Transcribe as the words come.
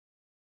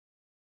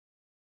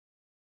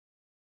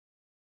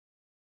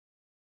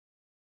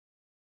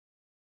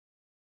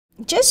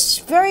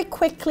just very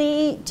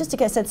quickly, just to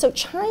get a sense, so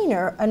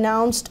China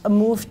announced a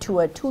move to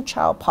a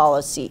two-child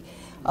policy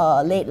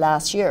late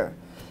last year.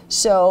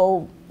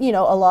 So, you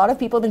know, a lot of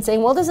people have been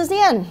saying, well, this is the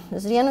end.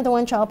 This is the end of the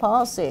one-child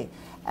policy.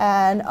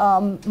 And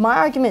my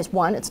argument is,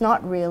 one, it's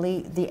not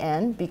really the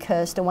end,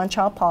 because the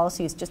one-child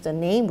policy is just a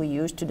name we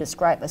use to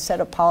describe a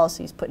set of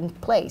policies put in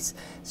place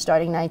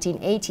starting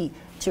 1980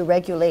 to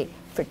regulate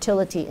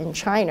fertility in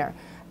China.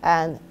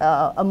 And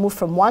a move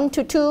from 1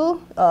 to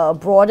 2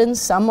 broadens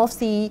some of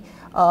the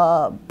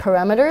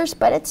parameters,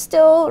 but it's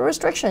still a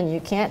restriction. You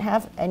can't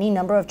have any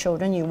number of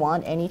children you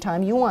want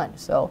anytime you want.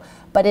 So,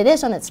 but it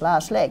is on its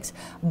last legs.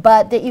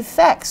 But the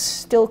effects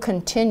still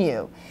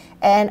continue.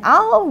 And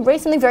I'll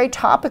raise something very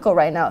topical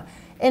right now.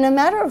 In a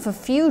matter of a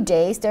few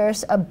days,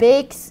 there's a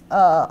big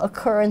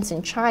occurrence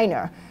in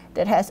China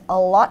that has a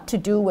lot to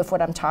do with what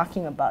I'm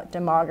talking about,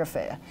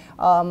 demography.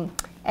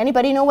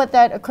 Anybody know what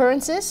that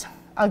occurrence is?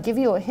 I'll give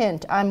you a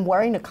hint. I'm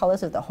wearing the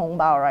colors of the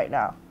Hongbao right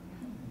now.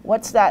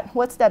 What's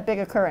that big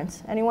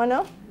occurrence? Anyone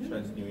know?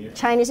 Chinese New Year.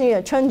 Chinese New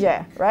Year,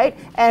 Chunjie, right?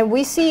 And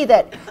we see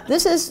that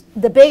this is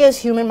the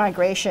biggest human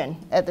migration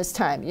at this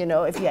time. You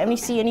know, if you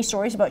see any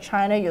stories about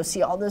China, you'll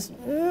see all this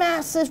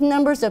massive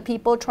numbers of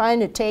people trying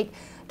to take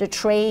the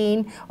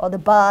train or the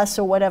bus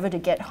or whatever to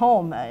get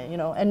home. You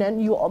know, and then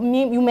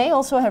you may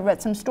also have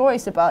read some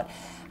stories about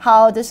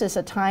how this is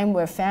a time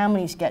where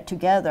families get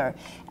together,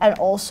 and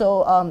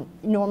also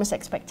enormous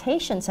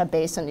expectations are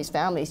based on these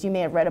families. You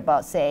may have read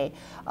about, say,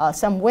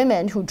 some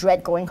women who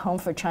dread going home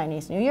for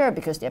Chinese New Year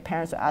because their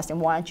parents will ask them,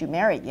 why aren't you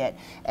married yet?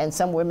 And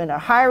some women are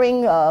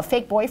hiring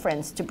fake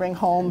boyfriends to bring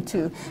home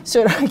to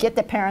sort of get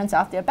their parents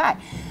off their back.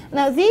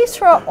 Now,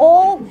 these are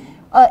all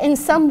in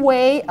some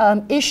way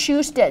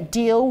issues that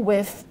deal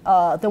with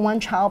the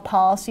one-child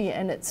policy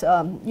and its,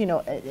 you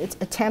know, its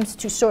attempts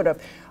to sort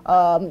of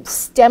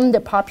stem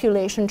the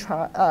population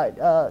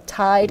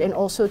tide, and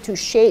also to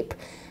shape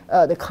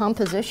the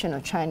composition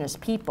of China's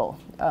people.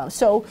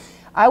 So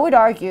I would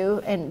argue,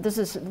 and this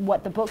is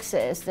what the book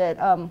says, that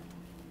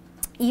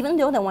even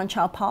though the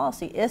one-child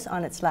policy is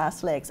on its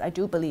last legs, I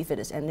do believe it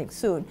is ending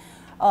soon.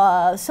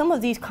 Some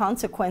of these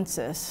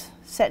consequences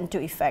set into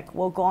effect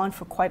will go on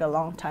for quite a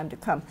long time to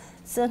come,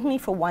 certainly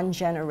for one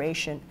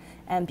generation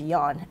and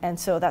beyond. And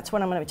so that's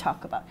what I'm going to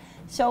talk about.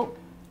 So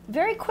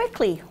very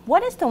quickly,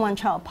 what is the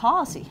one-child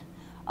policy?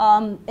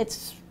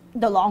 It's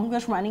the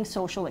longest running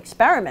social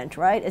experiment,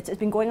 right? It's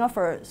been going on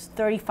for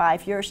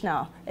 35 years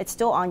now. It's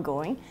still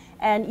ongoing.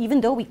 And even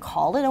though we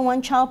call it a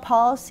one-child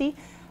policy,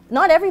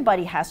 not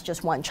everybody has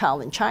just one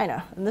child in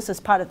China. And this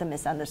is part of the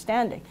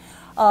misunderstanding.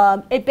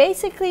 It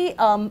basically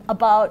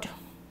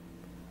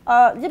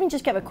let me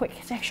just give a quick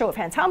show of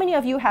hands. How many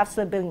of you have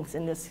siblings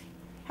in this?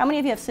 How many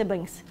of you have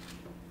siblings?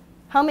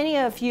 How many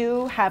of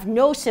you have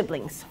no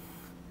siblings?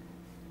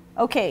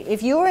 Okay,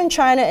 if you were in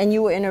China and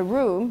you were in a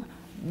room,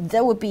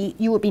 you would be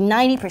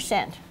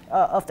 90%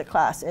 of the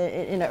class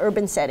in an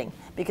urban setting,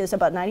 because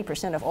about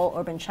 90% of all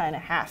urban China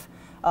have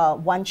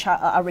one child,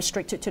 are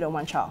restricted to the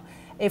one child.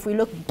 If we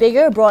look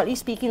bigger, broadly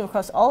speaking,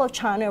 across all of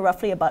China,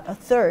 roughly about a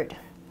third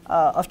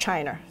of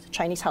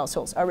Chinese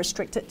households are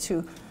restricted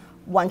to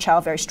one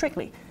child very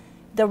strictly.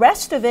 The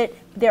rest of it,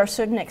 there are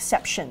certain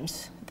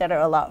exceptions that are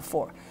allowed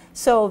for.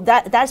 So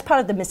that's part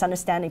of the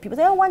misunderstanding. People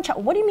say, oh, one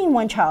child. What do you mean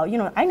one child? You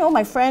know, I know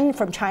my friend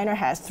from China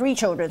has 3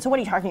 children, so what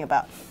are you talking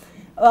about?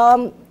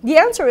 The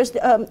answer is,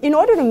 in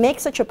order to make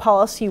such a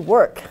policy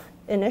work,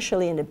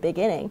 initially in the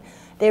beginning,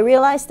 they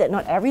realized that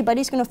not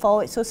everybody's going to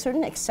follow it, so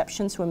certain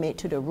exceptions were made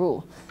to the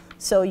rule.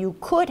 So you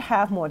could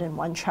have more than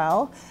one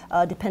child,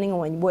 depending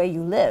on where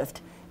you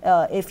lived.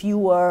 If you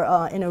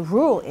were in a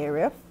rural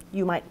area,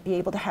 you might be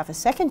able to have a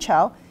second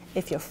child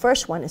if your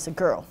first one is a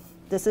girl.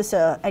 This is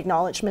an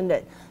acknowledgement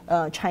that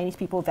Chinese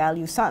people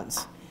value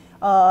sons.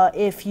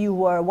 If you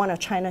were one of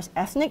China's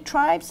ethnic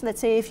tribes, let's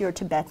say if you're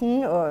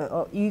Tibetan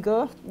or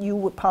Uyghur, you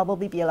would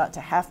probably be allowed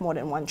to have more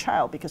than one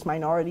child because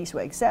minorities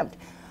were exempt.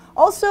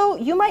 Also,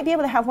 you might be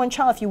able to have one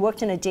child if you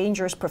worked in a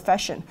dangerous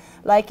profession,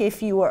 like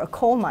if you were a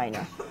coal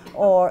miner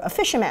or a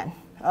fisherman.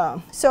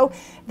 So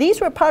these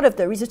were part of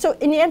the reason. So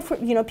in the end,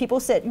 people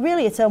said,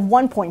 really, it's a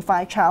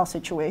 1.5 child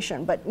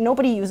situation, but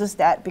nobody uses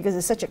that because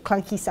it's such a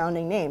clunky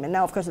sounding name. And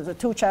now, of course, it's a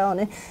 2-child,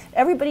 and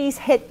everybody's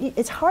head,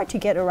 it's hard to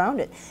get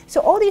around it.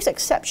 So all these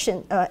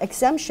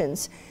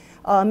exemptions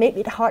made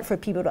it hard for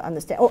people to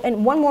understand. Oh,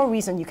 and one more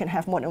reason you can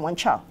have more than one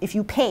child: if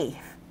you pay.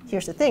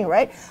 Here's the thing,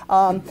 right?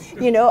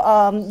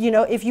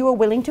 If you were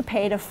willing to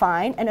pay the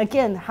fine, and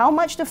again, how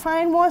much the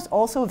fine was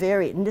also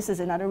varied, and this is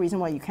another reason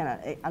why you cannot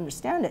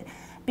understand it,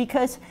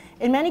 because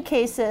in many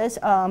cases,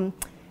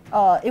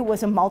 it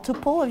was a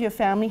multiple of your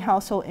family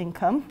household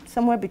income,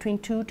 somewhere between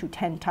 2 to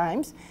 10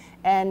 times,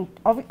 and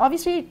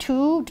obviously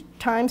 2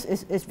 times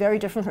is very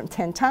different from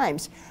 10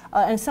 times,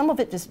 and some of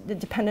it is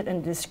dependent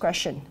on the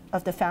discretion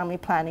of the family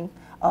planning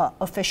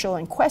official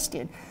in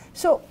question.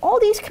 So all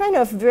these kind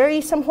of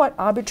very somewhat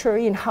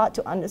arbitrary and hard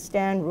to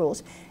understand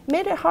rules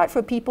made it hard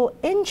for people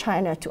in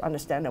China to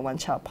understand the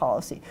one-child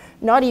policy,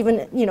 not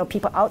even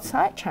people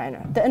outside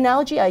China. The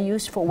analogy I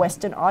use for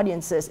Western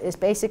audiences is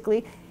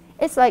basically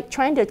it's like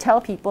trying to tell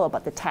people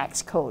about the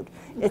tax code.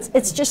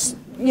 It's just,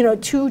 you know,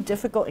 too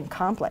difficult and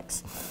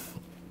complex.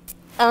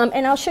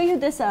 And I'll show you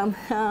this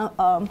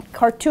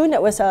cartoon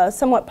that was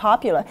somewhat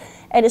popular,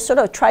 and it sort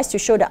of tries to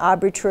show the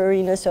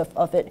arbitrariness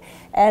of it.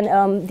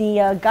 And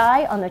the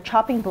guy on the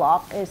chopping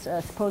block is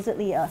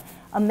supposedly a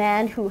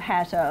man who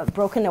has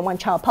broken the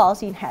one-child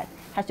policy and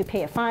has to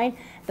pay a fine.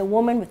 The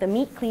woman with the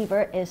meat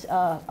cleaver is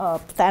a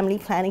family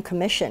planning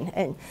commission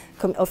and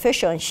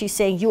official, and she's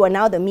saying, you are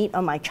now the meat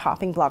on my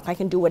chopping block. I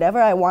can do whatever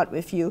I want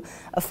with you.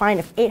 A fine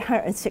of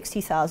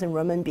 860,000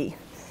 renminbi.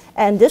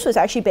 And this was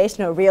actually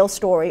based on a real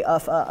story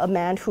of a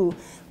man who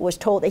was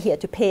told that he had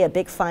to pay a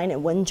big fine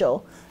in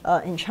Wenzhou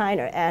in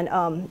China.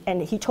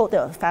 And he told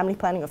the family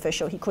planning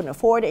official he couldn't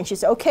afford it. And she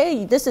said,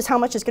 okay, this is how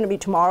much it's going to be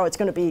tomorrow. It's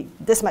going to be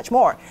this much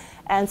more.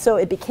 And so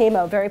it became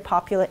a very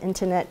popular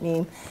internet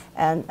meme,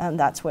 and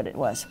that's what it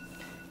was.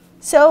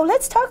 So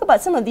let's talk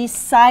about some of these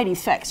side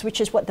effects,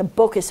 which is what the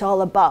book is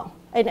all about.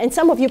 And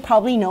some of you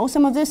probably know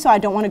some of this, so I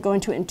don't want to go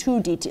into it in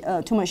too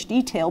much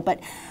detail.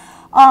 But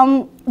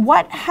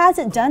what has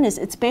it done is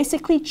it's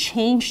basically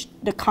changed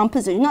the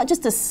composition, not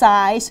just the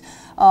size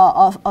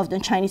of the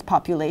Chinese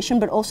population,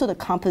 but also the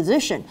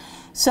composition.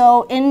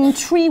 So I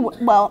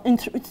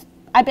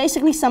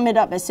basically sum it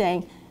up as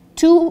saying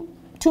too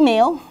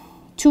male,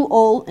 too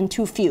old, and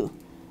too few.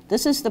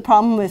 This is the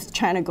problem with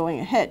China going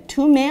ahead.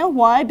 Too male,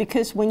 why?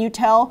 Because when you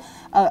tell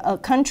a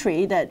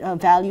country that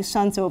values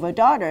sons over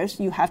daughters,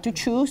 you have to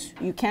choose,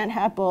 you can't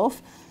have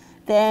both.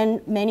 Then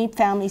many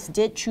families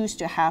did choose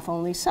to have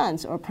only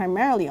sons, or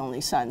primarily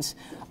only sons.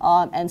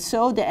 And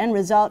so the end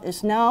result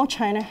is now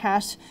China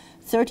has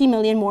 30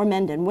 million more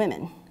men than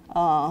women.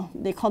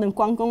 They call them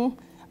guanggong,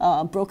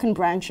 broken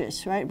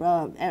branches, right?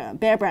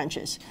 Bare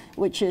branches,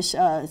 which is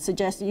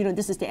suggests, you know,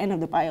 this is the end of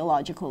the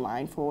biological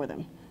line for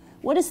them.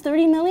 What is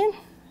 30 million?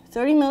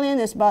 30 million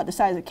is about the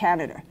size of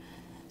Canada.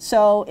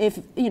 So if,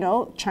 you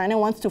know, China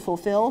wants to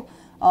fulfill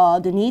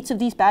the needs of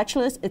these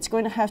bachelors, it's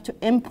going to have to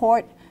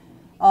import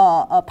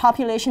a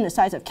population the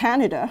size of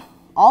Canada,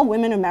 all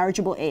women of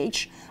marriageable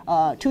age,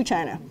 to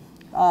China.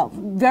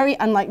 Very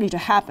unlikely to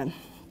happen.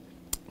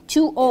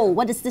 Too old,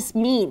 what does this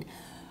mean?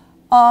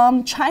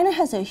 China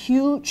has a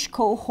huge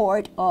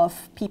cohort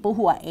of people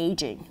who are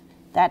aging.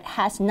 That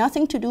has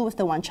nothing to do with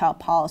the one-child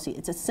policy.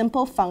 It's a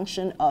simple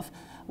function of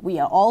we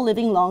are all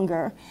living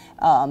longer,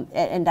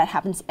 and that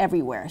happens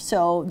everywhere.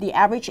 So the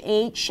average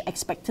age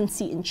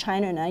expectancy in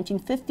China in the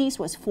 1950s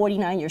was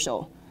 49 years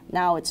old.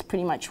 Now it's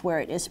pretty much where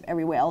it is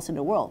everywhere else in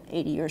the world,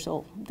 80 years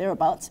old,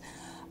 thereabouts.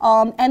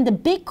 And the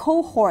big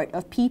cohort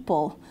of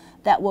people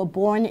that were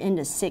born in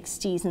the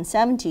 60s and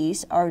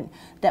 70s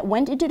that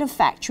went into the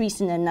factories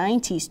in the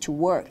 90s to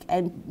work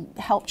and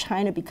helped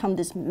China become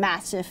this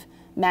massive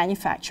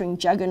manufacturing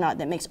juggernaut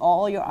that makes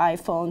all your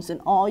iPhones and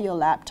all your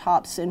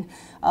laptops and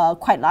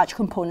quite large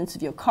components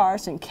of your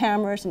cars and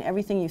cameras and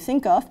everything you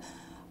think of.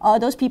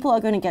 Those people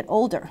are going to get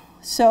older.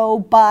 So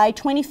by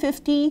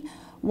 2050,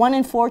 1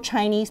 in 4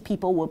 Chinese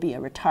people will be a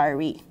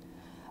retiree.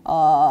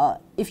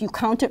 If you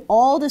counted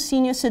all the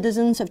senior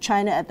citizens of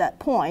China at that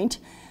point,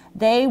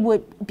 they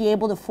would be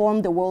able to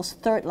form the world's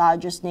 3rd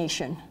largest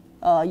nation.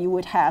 You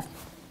would have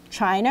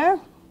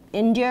China,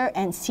 India,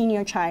 and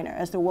senior China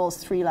as the world's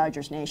 3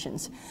 largest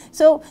nations.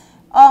 So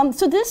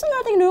this is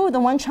nothing to do with the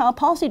one-child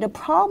policy. The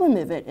problem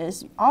with it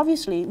is,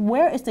 obviously,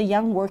 where is the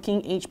young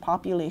working age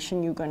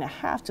population you're going to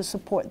have to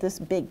support this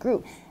big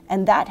group?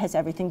 And that has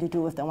everything to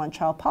do with the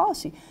one-child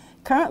policy.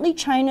 Currently,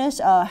 China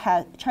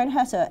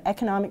has an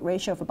economic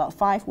ratio of about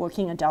 5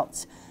 working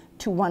adults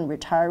to 1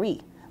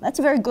 retiree. That's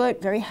a very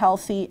good, very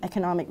healthy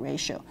economic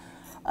ratio.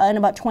 In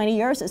about 20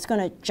 years, it's going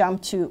to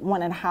jump to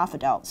 1.5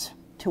 adults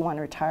to 1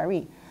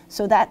 retiree.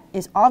 So that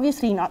is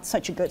obviously not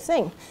such a good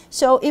thing.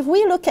 So if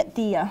we look at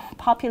the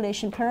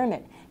population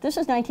pyramid, this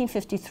is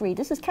 1953.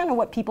 This is kind of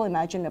what people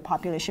imagine the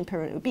population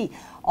pyramid would be.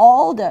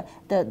 All the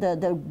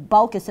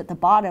bulk is at the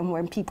bottom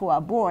when people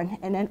are born,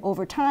 and then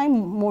over time,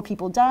 more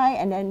people die,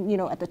 and then, you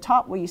know, at the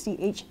top where you see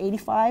age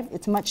 85,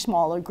 it's a much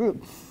smaller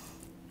group.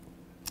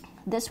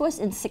 This was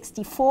in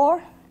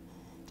 64.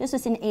 This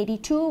is in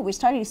 82. We're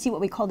starting to see what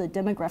we call the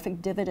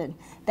demographic dividend,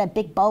 that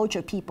big bulge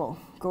of people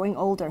growing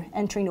older,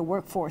 entering the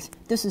workforce.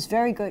 This is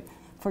very good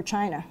for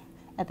China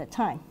at that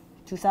time,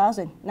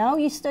 2000. Now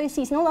you start to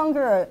see it's no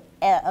longer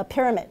a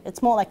pyramid.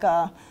 It's more like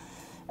a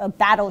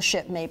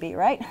battleship maybe,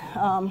 right?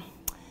 And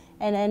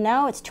then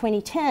now it's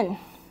 2010.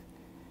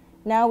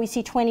 Now we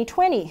see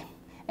 2020.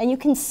 And you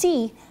can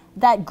see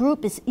that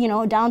group is, you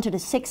know, down to the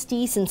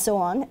 60s and so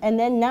on. And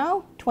then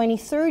now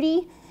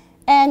 2030.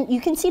 And you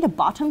can see the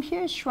bottom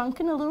here is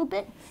shrunken a little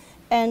bit.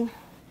 And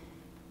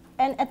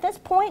at this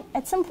point,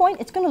 at some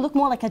point, it's going to look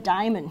more like a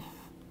diamond,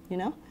 you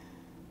know?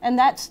 And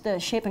that's the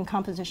shape and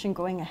composition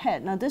going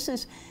ahead. Now this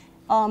is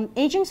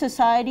aging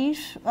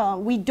societies.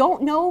 We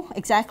don't know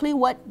exactly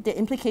what the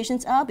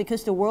implications are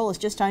because the world is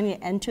just starting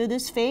to enter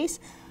this phase.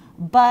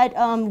 But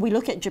we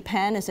look at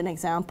Japan as an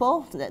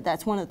example.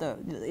 That's one of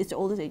it's the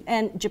oldest,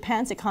 and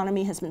Japan's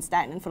economy has been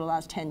stagnant for the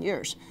last 10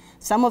 years.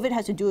 Some of it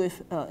has to do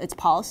with its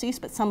policies,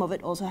 but some of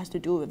it also has to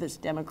do with its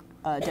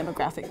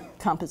demographic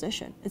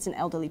composition. It's an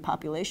elderly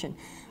population.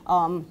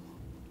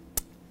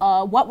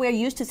 What we're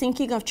used to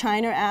thinking of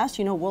China as,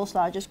 world's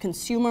largest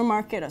consumer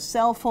market of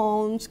cell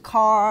phones,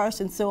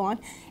 cars, and so on,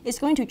 is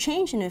going to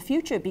change in the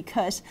future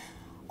because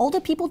older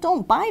people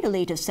don't buy the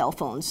latest cell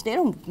phones. They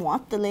don't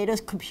want the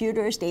latest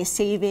computers. They're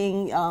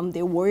saving.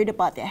 They're worried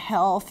about their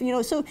health.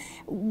 So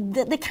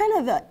the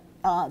kind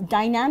of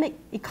dynamic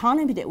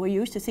economy that we're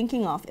used to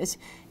thinking of is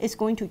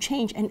going to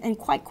change, and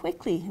quite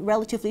quickly,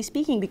 relatively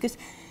speaking, because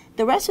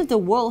the rest of the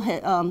world,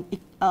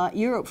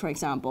 Europe, for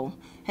example,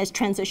 has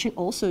transitioned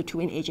also to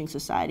an aging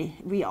society.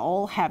 We are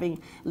all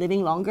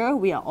living longer.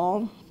 We are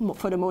all,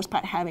 for the most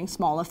part, having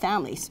smaller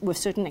families, with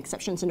certain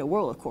exceptions in the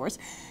world, of course.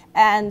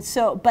 And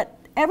so, but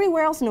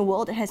everywhere else in the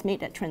world that has made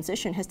that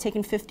transition has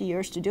taken 50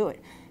 years to do it.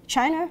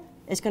 China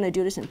is going to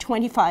do this in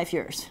 25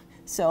 years.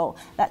 So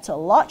that's a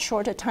lot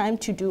shorter time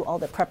to do all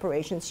the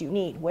preparations you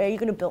need. Where are you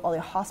going to build all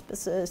your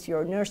hospices,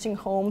 your nursing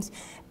homes,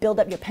 build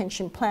up your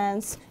pension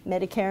plans,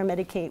 Medicare,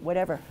 Medicaid,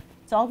 whatever.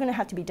 It's all going to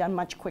have to be done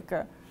much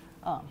quicker.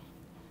 I'm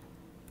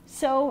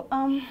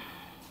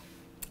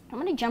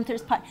going to jump to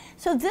this part.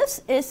 So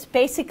this is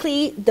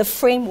basically the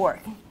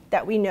framework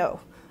that we know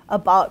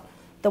about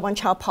the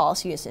one-child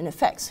policy is in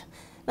effect.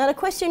 Now the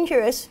question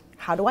here is,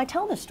 how do I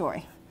tell this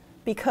story?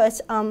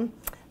 Because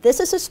this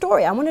is a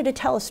story. I wanted to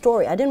tell a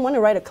story. I didn't want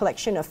to write a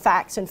collection of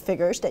facts and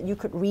figures that you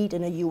could read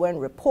in a UN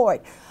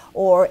report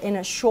or in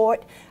a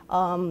short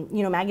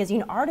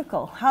magazine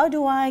article. How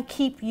do I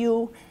keep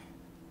you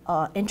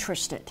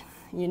interested,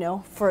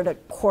 for the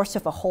course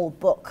of a whole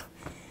book?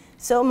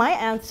 So my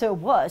answer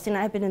was, and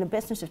I've been in the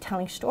business of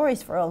telling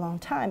stories for a long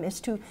time, is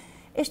to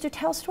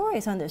tell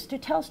stories on this, to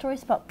tell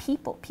stories about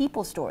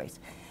people stories.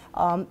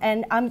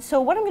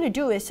 So what I'm going to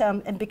do is,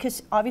 and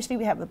because obviously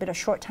we have a bit of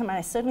short time, and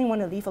I certainly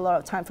want to leave a lot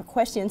of time for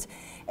questions,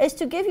 is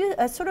to give you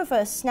a sort of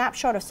a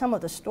snapshot of some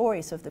of the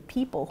stories of the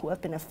people who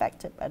have been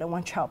affected by the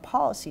one-child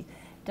policy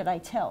that I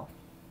tell.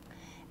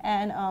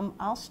 And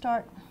I'll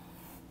start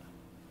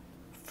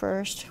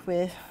first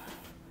with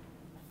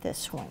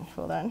this one.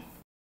 Hold on.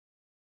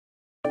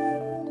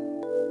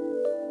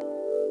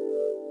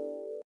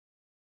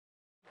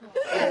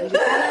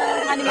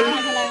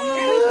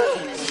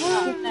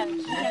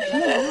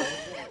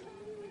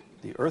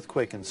 The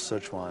earthquake in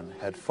Sichuan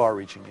had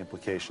far-reaching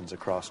implications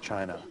across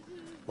China.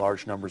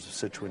 Large numbers of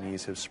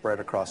Sichuanese have spread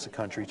across the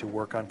country to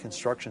work on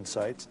construction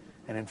sites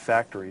and in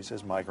factories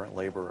as migrant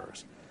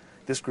laborers.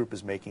 This group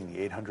is making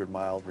the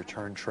 800-mile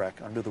return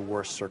trek under the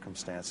worst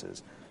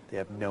circumstances. They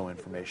have no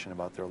information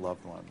about their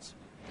loved ones.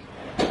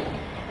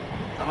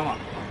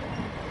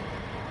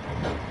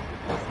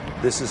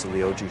 This is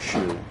Liu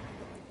Jishu.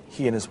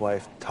 He and his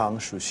wife, Tang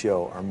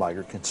Shuxiu, are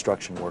migrant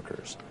construction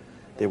workers.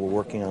 They were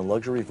working on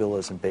luxury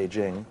villas in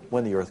Beijing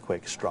when the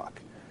earthquake struck.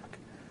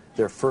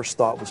 Their first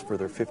thought was for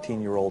their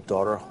 15-year-old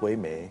daughter, Hui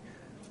Mei,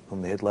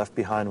 whom they had left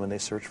behind when they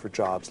searched for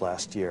jobs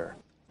last year.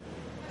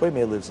 Hui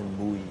Mei lives in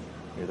Mui,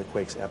 near the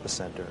quake's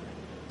epicenter.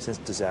 Since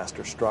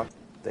disaster struck,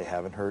 they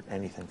haven't heard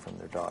anything from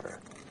their daughter.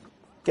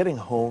 Getting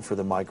home for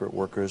the migrant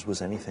workers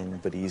was anything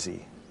but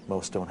easy.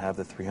 Most don't have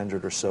the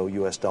 $300 or so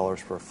US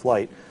for a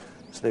flight,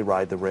 so they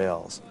ride the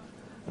rails.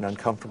 An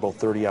uncomfortable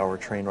 30-hour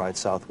train ride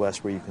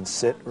southwest where you can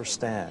sit or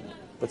stand,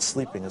 but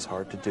sleeping is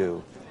hard to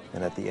do,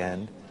 and at the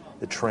end,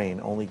 the train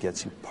only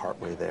gets you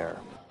partway there.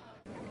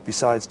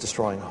 Besides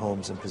destroying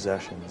homes and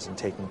possessions and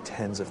taking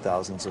tens of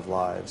thousands of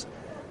lives,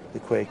 the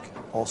quake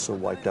also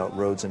wiped out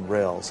roads and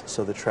rails,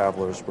 so the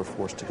travelers were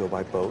forced to go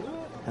by boat,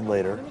 and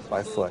later,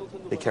 by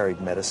foot. They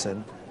carried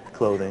medicine,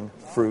 clothing,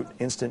 fruit,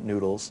 instant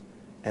noodles,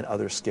 and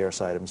other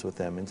scarce items with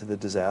them into the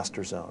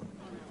disaster zone.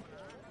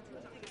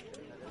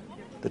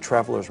 The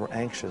travelers were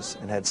anxious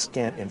and had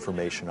scant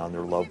information on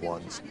their loved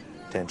ones.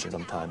 Tension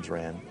sometimes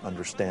ran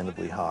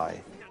understandably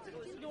high.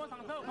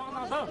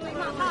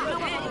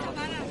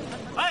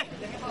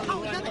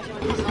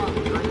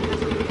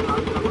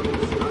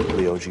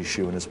 Liu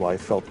Jishu and his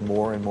wife felt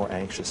more and more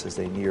anxious as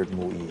they neared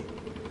Mui.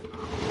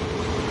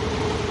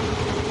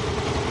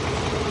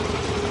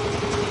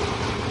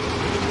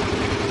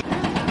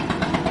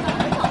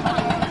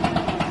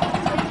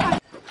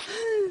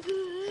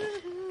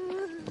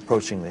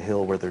 Approaching the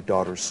hill where their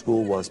daughter's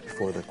school was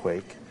before the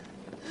quake,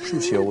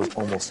 Shuxiu was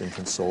almost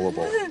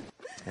inconsolable.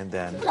 And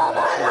then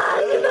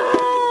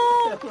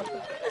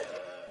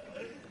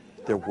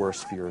their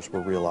worst fears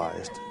were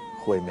realized.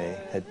 Hui Mei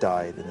had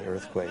died in the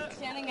earthquake.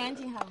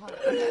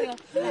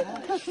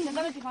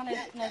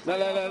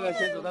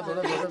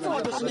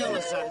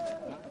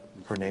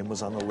 Her name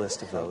was on the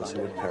list of those who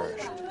had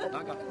perished.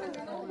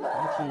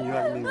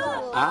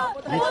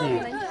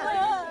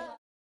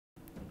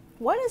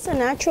 What has a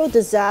natural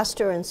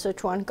disaster in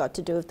Sichuan got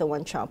to do with the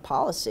one-child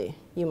policy?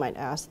 You might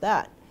ask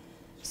that.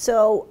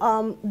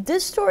 So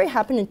this story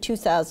happened in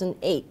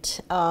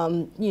 2008.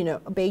 You know,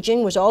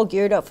 Beijing was all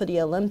geared up for the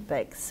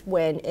Olympics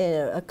when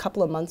a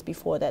couple of months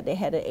before that they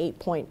had an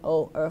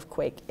 8.0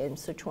 earthquake in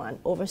Sichuan.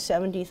 Over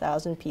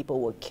 70,000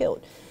 people were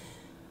killed.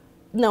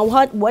 Now,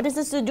 what does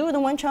this to do with the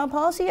one-child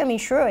policy? I mean,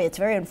 sure, it's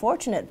very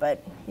unfortunate,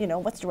 but you know,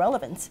 what's the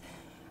relevance?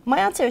 My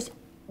answer is,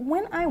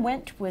 when I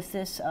went with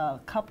this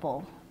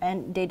couple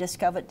and they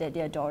discovered that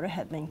their daughter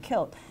had been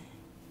killed,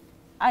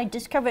 I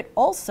discovered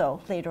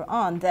also later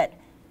on that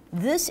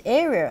this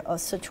area of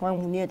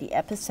Sichuan near the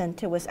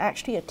epicenter was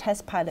actually a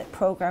test pilot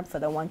program for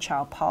the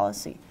one-child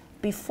policy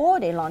before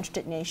they launched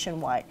it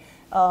nationwide.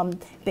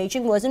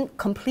 Beijing wasn't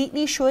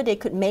completely sure they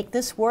could make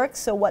this work,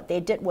 so what they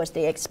did was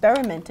they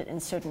experimented in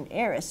certain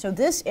areas. So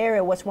this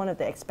area was one of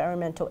the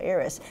experimental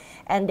areas,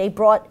 and it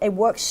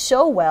worked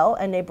so well,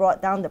 and they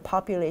brought down the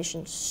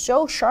population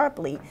so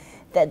sharply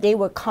that they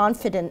were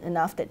confident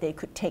enough that they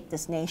could take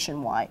this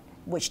nationwide,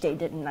 which they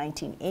did in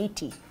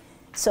 1980.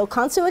 So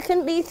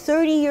consequently,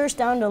 30 years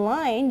down the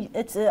line,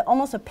 it's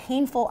almost a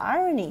painful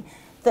irony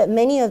that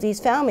many of these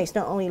families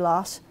not only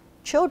lost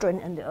children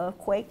in the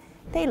earthquake,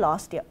 they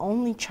lost their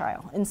only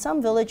child. In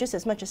some villages,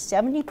 as much as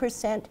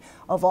 70%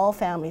 of all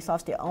families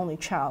lost their only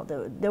child.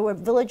 There were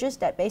villages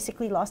that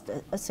basically lost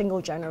a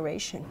single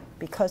generation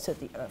because of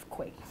the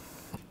earthquake.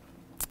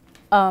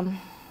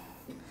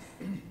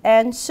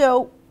 And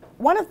so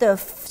one of the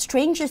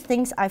strangest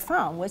things I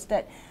found was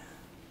that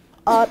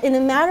in a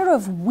matter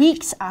of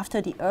weeks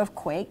after the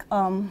earthquake,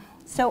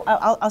 so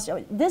I'll show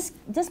you.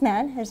 This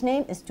man, his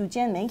name is Du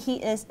Jianming. He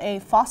is a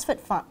phosphate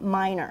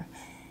miner,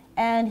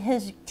 and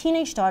his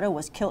teenage daughter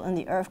was killed in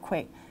the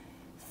earthquake.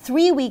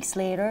 3 weeks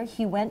later,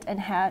 he went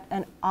and had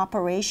an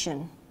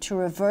operation to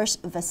reverse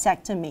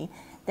vasectomy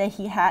that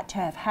he had to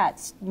have had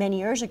many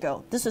years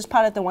ago. This was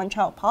part of the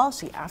one-child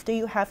policy. After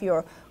you have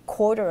your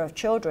quota of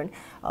children,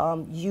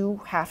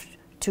 you have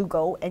to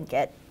go and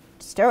get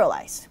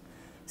sterilized.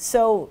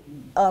 So,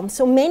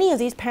 so many of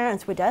these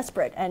parents were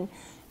desperate, and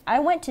I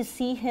went to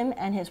see him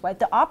and his wife.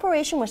 The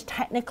operation was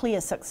technically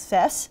a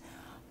success,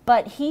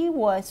 but he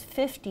was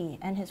 50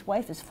 and his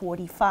wife is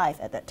 45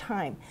 at that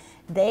time.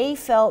 They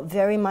felt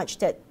very much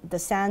that the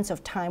sands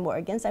of time were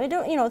against them.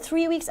 You know,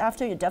 3 weeks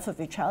after the death of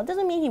your child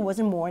doesn't mean he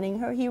wasn't mourning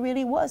her. He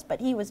really was, but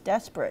he was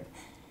desperate.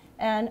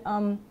 And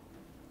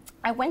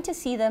I went to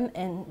see them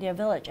in their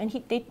village, and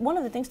one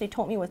of the things they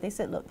told me was, they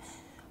said, look,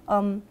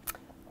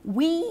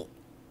 we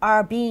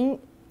are being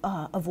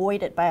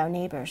avoided by our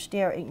neighbors.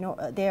 They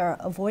are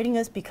avoiding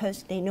us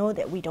because they know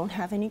that we don't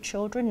have any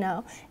children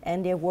now,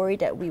 and they're worried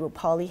that we will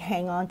probably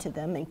hang on to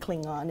them and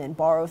cling on and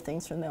borrow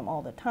things from them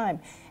all the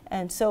time.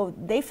 And so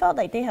they felt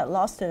like they had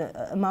lost an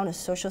amount of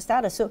social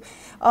status. So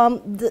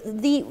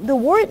the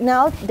word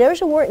now,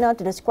 there's a word now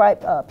to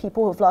describe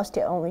people who've lost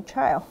their only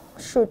child,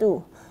 失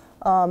独.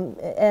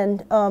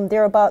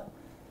 There are about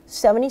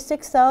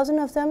 76,000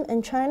 of them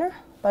in China,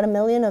 about 1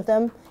 million of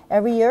them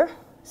every year.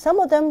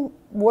 Some of them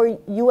were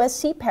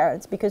USC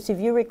parents, because if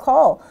you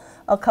recall,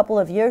 a couple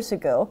of years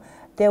ago,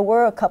 there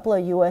were a couple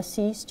of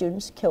USC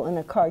students killed in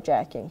a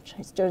carjacking,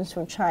 students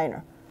from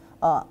China.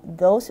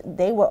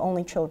 They were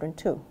only children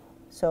too.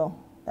 So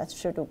that's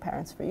失独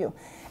parents for you.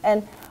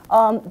 And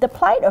the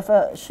plight of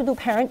a 失独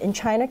parent in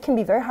China can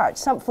be very hard.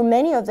 For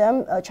many of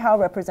them, a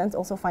child represents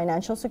also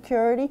financial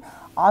security,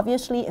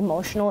 obviously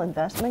emotional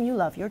investment, you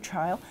love your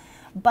child,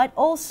 but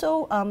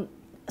also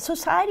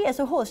society as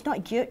a whole is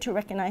not geared to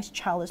recognize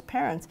childless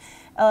parents.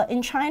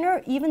 In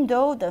China, even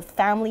though the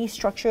family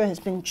structure has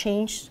been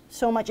changed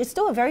so much, it's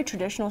still a very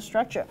traditional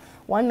structure.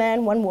 1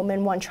 man, 1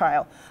 woman, 1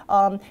 child.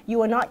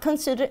 You are not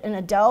considered an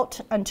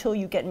adult until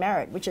you get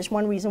married, which is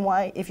one reason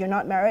why if you're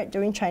not married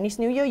during Chinese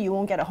New Year, you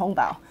won't get a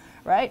hongbao,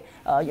 right?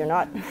 You're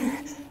not...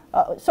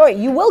 sorry,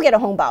 you will get a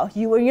hongbao.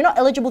 You're not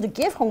eligible to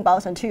give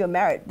hongbaos until you're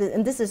married.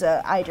 And this is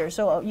a either.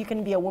 So you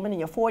can be a woman in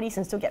your 40s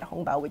and still get a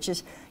hongbao, which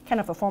is kind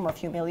of a form of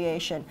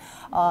humiliation,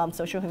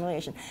 social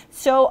humiliation.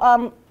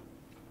 So,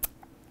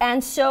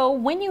 and so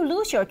when you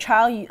lose your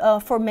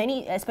child, for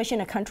many, especially in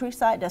the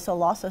countryside, there's a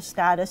loss of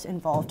status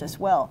involved as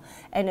well.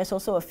 And there's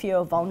also a fear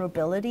of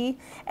vulnerability.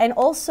 And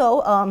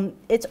also,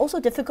 it's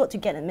also difficult to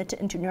get admitted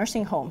into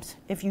nursing homes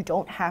if you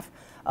don't have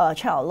a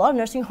child. A lot of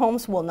nursing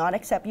homes will not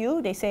accept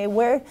you. They say,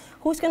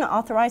 who's going to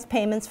authorize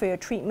payments for your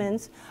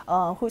treatments?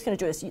 Who's going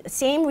to do this?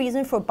 Same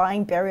reason for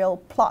buying burial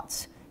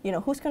plots. You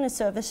know, who's going to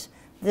service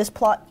this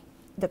plot,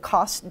 the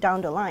cost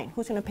down the line?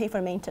 Who's going to pay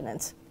for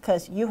maintenance?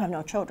 Because you have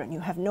no children, you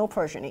have no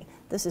progeny.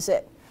 This is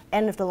it,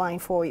 end of the line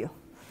for you.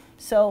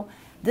 So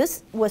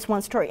this was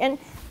one story. And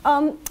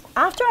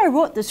after I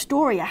wrote the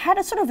story, I had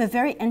a sort of a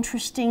very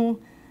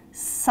interesting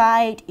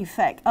side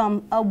effect.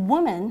 A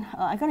woman,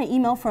 I got an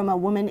email from a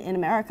woman in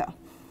America.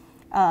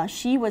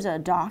 She was a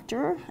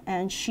doctor,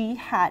 and she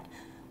had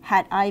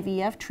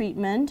IVF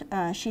treatment.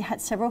 She had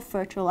several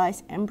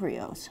fertilized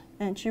embryos.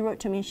 And she wrote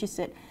to me, and she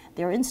said,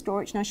 they're in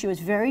storage now. She was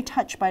very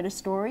touched by the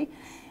story.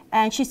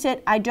 And she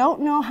said, I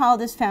don't know how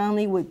this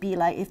family would be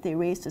like if they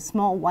raised a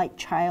small white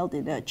child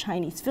in a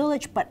Chinese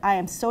village, but I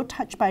am so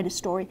touched by the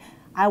story,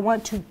 I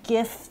want to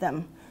give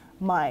them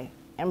my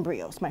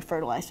embryos, my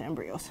fertilized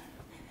embryos.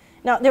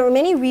 Now, there were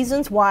many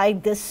reasons why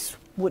this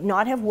would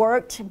not have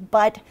worked,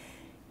 but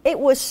it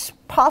was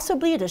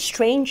possibly the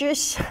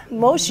strangest,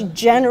 most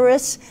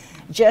generous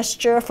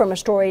gesture from a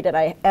story that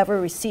I ever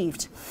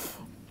received.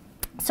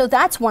 So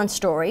that's one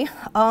story.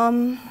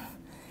 And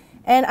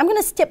I'm going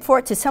to skip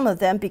forward to some of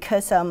them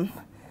because I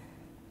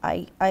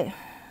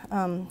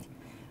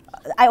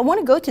want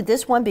to go to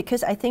this one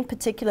because I think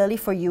particularly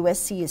for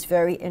USC is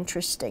very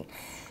interesting.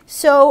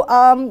 So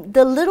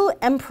the little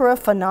emperor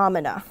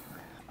phenomena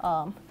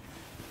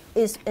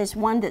is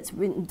one that's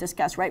been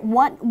discussed, right?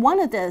 One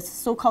of the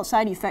so-called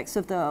side effects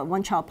of the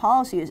one-child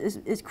policy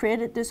is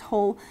created this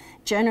whole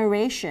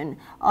generation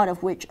out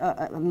of which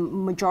a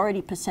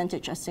majority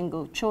percentage are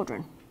single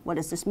children. What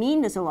does this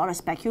mean? There's a lot of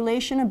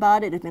speculation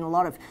about it. There's been a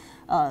lot of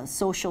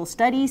social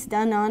studies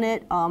done on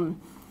it.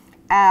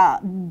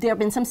 There have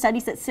been some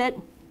studies that said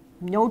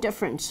no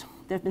difference.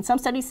 There have been some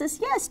studies that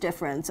says yes,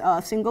 difference.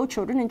 Single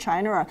children in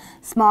China are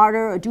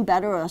smarter or do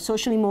better or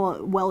socially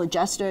more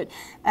well-adjusted.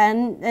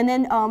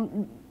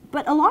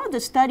 But a lot of the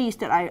studies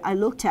that I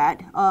looked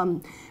at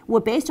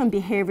were based on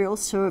behavioral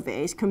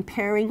surveys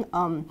comparing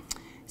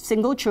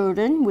single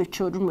children with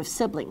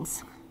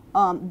siblings.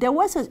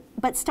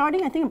 But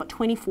starting I think about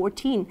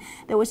 2014,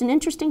 there was an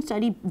interesting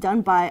study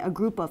done by a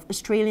group of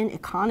Australian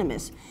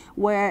economists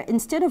where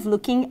instead of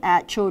looking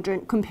at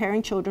children,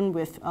 comparing children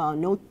with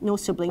no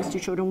siblings to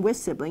children with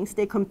siblings,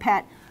 they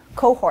compared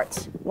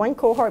cohorts. One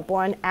cohort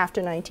born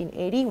after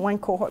 1980, one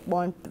cohort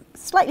born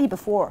slightly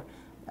before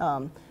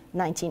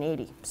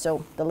 1980.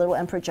 So the little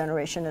emperor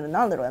generation and the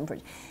non-little emperor.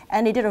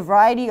 And they did a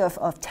variety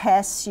of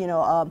tests,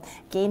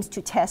 games to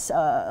test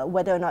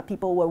whether or not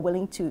people were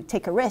willing to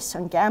take a risk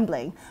on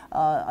gambling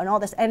and all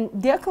this. And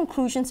their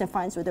conclusions and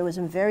finds were there was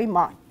a very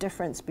marked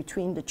difference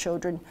between the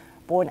children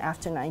born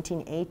after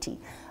 1980.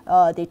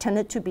 They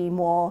tended to be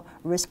more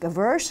risk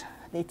averse.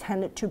 They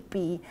tended to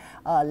be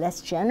less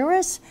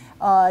generous.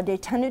 They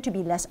tended to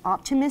be less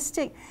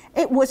optimistic.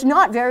 It was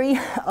not very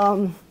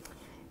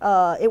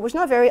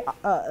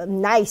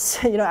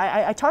nice.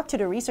 I talked to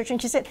the researcher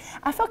and she said,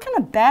 I felt kind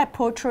of bad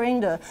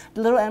portraying the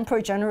little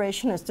emperor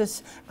generation as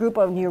this group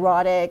of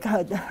neurotic,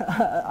 and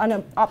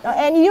there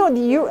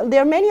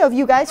are many of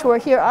you guys who are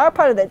here are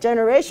part of that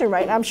generation,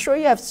 right? I'm sure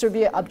you have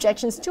severe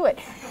objections to it.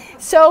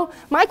 So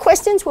my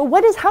questions were,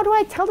 how do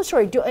I tell the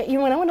story?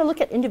 When I want to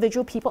look at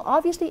individual people,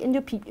 obviously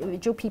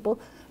individual people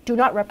do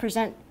not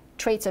represent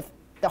traits of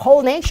the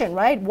whole nation,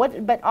 right?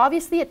 But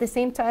obviously at the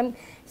same time,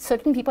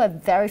 certain people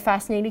have very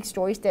fascinating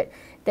stories that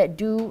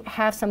do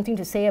have something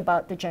to say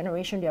about the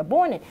generation they're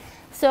born in.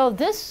 So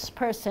this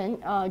person,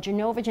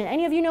 Genovich, and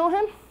any of you know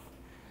him?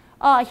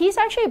 He's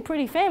actually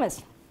pretty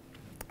famous.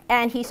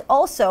 And he's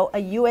also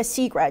a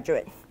USC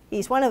graduate.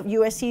 He's one of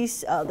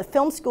USC's, the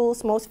film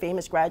school's most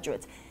famous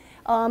graduates.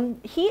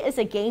 He is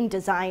a game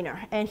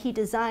designer, and he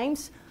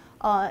designs,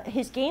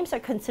 his games are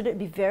considered to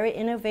be very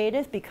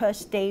innovative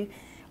because they're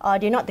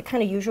not the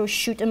kind of usual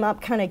shoot 'em up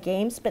kind of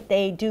games, but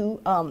they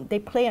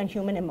play on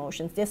human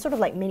emotions. They're sort of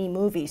like mini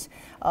movies.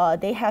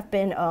 They have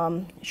been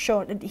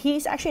shown.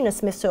 He's actually in the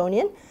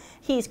Smithsonian.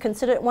 He's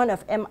considered one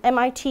of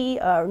MIT,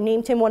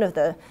 named him one of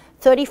the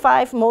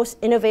 35 most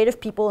innovative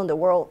people in the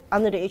world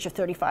under the age of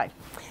 35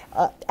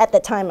 at the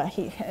time.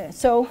 He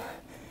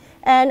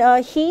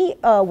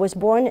was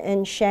born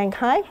in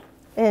Shanghai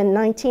in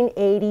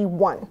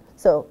 1981.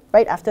 So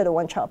right after the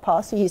one-child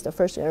policy, he's the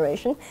first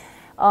generation.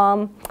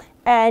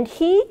 And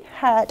he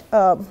had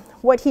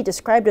what he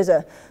described as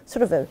a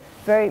sort of a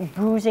very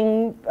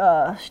bruising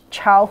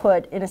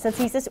childhood, in a sense.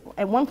 He says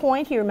at one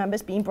point he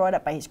remembers being brought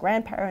up by his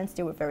grandparents.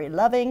 They were very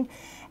loving.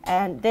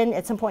 And then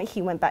at some point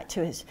he went back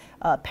to his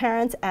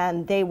parents,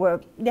 and they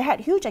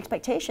had huge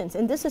expectations.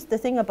 And this is the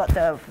thing about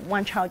the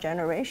one-child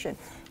generation.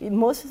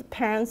 Most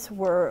parents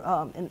were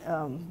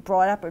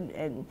brought up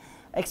and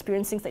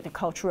experienced things like the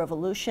Cultural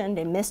Revolution.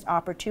 They missed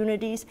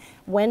opportunities.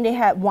 When they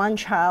had one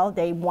child,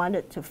 they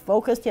wanted to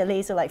focus their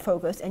laser-like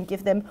focus and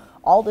give them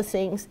all the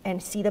things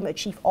and see them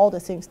achieve all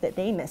the things that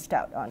they missed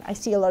out on. I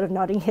see a lot of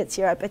nodding heads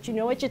here. I bet you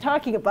know what you're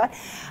talking about.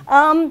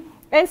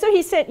 And so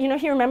he said,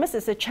 he remembers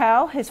as a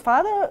child, his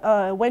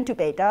father went to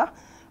Beida.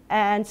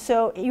 And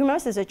so he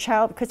remembers as a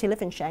child, because he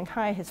lived in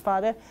Shanghai, his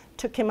father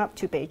took him up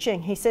to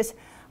Beijing. He says,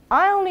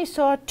 I only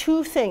saw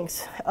two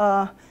things.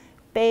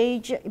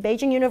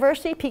 Beijing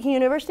University, Peking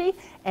University,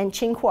 and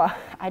Tsinghua.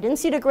 I didn't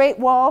see the Great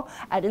Wall.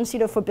 I didn't see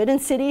the Forbidden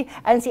City.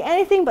 I didn't see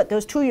anything but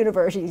those two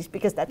universities,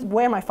 because that's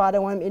where my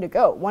father wanted me to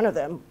go. One of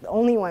them, the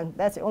only one.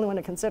 That's the only one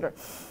to consider.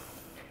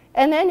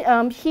 And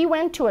then he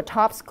went to a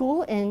top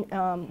school in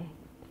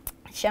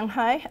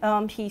Shanghai.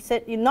 He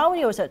said not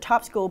only was it a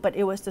top school, but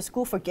it was the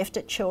school for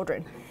gifted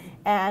children.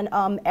 And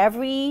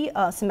every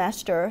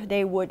semester,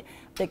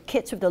 the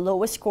kids with the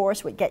lowest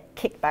scores would get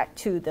kicked back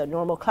to the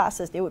normal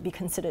classes. They would be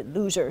considered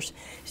losers.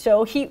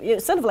 So it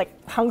was sort of like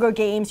Hunger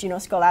Games,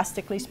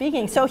 scholastically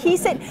speaking. So he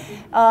said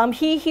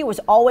he was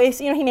always,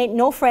 he made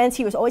no friends.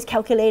 He was always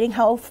calculating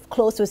how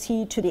close was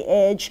he to the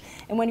edge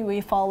and when he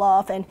would fall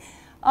off. And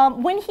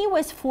when he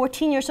was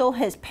 14 years old,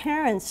 his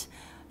parents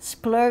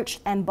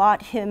splurged and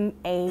bought him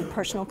a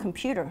personal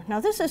computer.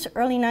 Now this is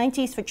early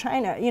 90s for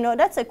China. You know,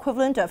 that's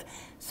equivalent of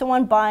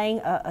someone buying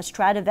a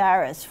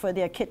Stradivarius for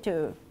their kid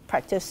to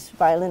practice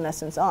violin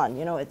lessons on.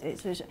 You know,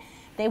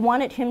 they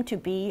wanted him to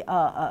be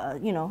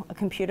you know, a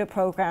computer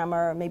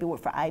programmer, maybe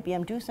work for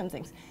IBM, do some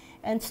things.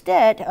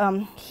 Instead,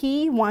 all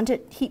he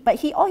wanted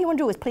to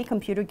do was play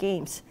computer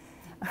games.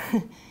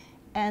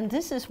 And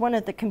this is one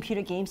of the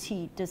computer games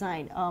he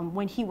designed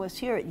when he was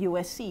here at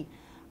USC.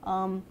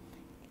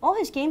 All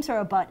his games are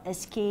about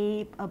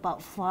escape,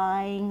 about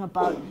flying,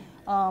 about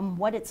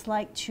what it's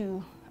like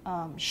to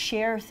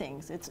share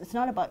things. It's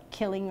not about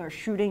killing or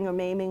shooting or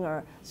maiming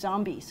or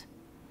zombies.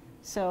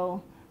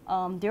 So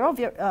they're all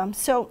very,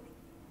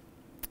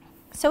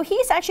 so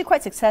he's actually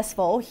quite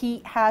successful.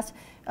 He has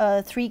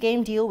a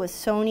 3-game deal with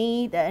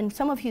Sony, and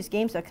some of his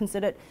games are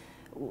considered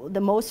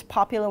the most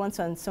popular ones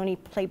on Sony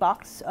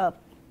Playbox.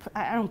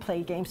 I don't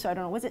play games, so I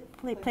don't know. Was it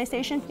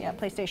PlayStation? Yeah,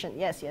 PlayStation.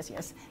 Yes,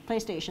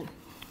 PlayStation.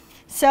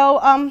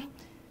 So,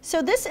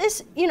 so this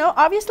is, you know,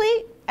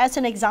 obviously as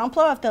an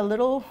exemplar of the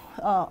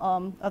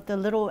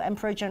little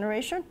emperor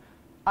generation.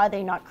 Are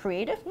they not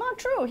creative? Not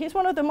true. He's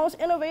one of the most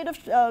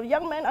innovative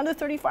young men under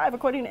 35,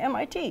 according to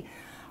MIT.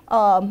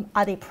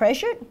 Are they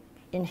pressured?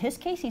 In his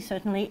case, he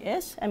certainly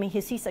is. I mean,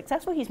 is he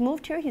successful? He's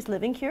moved here. He's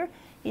living here.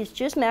 He's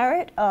just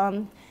married.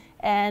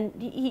 And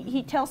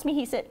he tells me,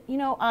 he said, you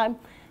know,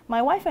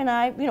 my wife and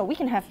I, you know, we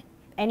can have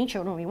any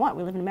children we want.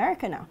 We live in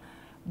America now.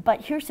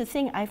 But here's the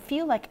thing. I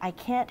feel like I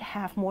can't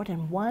have more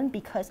than one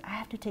because I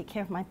have to take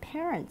care of my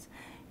parents.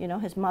 You know,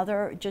 his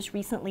mother just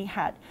recently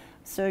had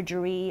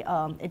surgery.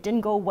 It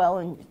didn't go well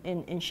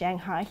in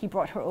Shanghai. He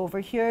brought her over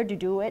here to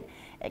do it.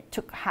 It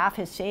took half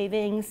his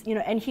savings, you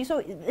know, and so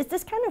it's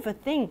this kind of a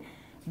thing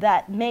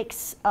that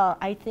makes,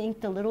 I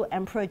think, the little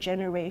emperor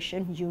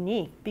generation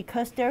unique,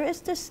 because there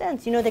is this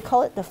sense, you know, they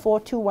call it the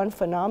 4-2-1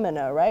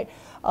 phenomena, right?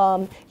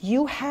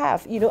 You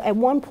have, you know, at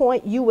one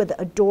point you were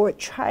the adored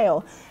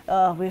child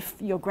with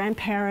your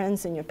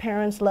grandparents and your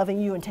parents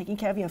loving you and taking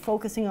care of you and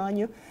focusing on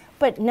you.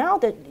 But now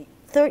that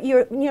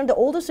you know, the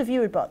oldest of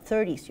you are about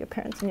 30s, your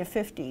parents in your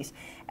 50s,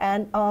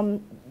 and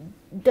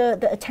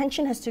the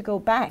attention has to go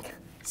back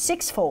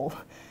sixfold.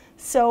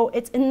 So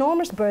it's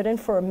enormous burden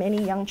for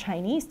many young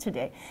Chinese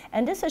today.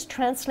 And this is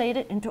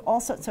translated into all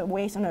sorts of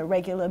ways on a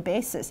regular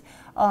basis.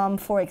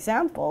 For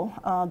example,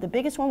 the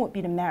biggest one would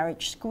be the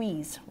marriage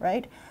squeeze,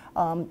 right?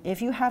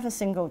 If you have a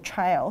single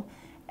child,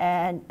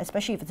 and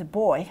especially if it's a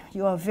boy,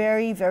 you are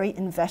very, very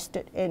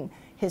invested in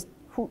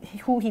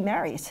who he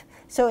marries.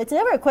 So it's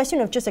never a question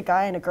of just a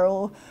guy and a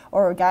girl,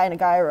 or a guy and a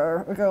guy,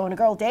 or a girl and a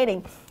girl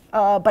dating,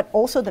 but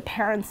also the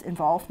parents'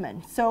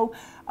 involvement. So,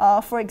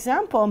 for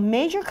example,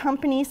 major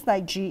companies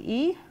like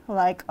GE,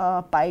 like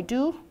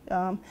Baidu,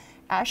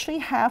 actually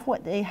have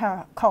what they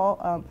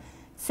call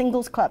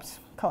singles clubs,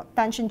 called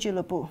单身俱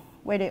乐部,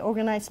 where they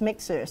organize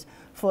mixers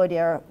for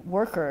their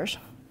workers,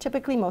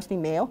 typically mostly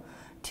male,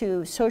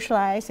 to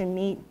socialize and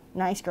meet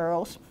nice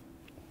girls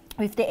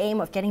with the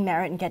aim of getting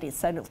married and getting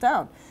settled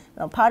down.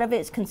 Now, part of it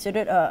is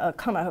considered a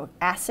kind of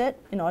asset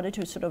in order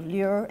to sort of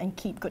lure and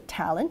keep good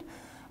talent.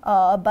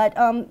 But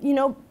you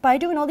know,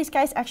 Baidu and all these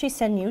guys actually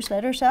send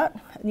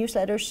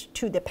newsletters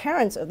to the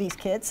parents of these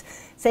kids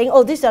saying,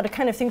 oh, these are the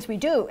kind of things we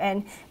do.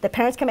 And the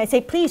parents come and say,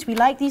 please, we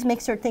like these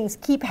mixer things,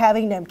 keep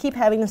having them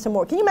some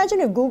more. Can you imagine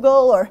if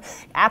Google or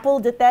Apple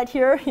did that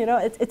here? You know,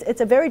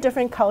 it's a very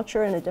different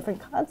culture and a different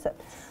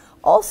concept.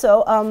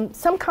 Also,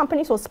 some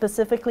companies will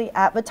specifically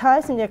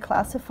advertise in their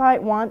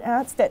classified want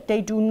ads that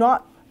they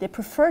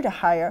prefer to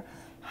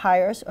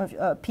hires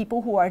of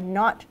people who are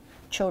not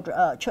children.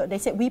 They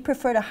say, we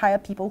prefer to hire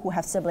people who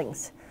have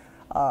siblings.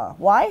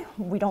 Why?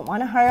 We don't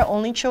want to hire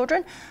only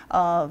children.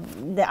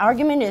 The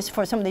argument is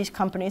for some of these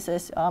companies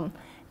is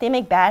they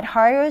make bad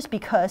hires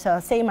because,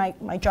 say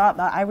my job,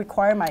 I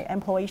require my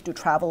employees to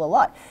travel a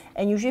lot.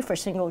 And usually for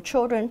single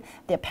children,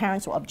 their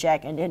parents will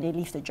object and then they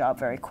leave the job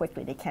very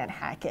quickly. They can't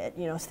hack it,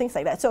 you know, things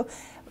like that. So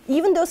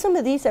even though some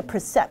of these are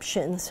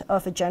perceptions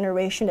of a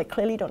generation that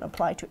clearly don't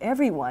apply to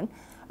everyone,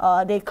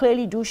 they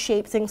clearly do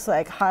shape things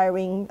like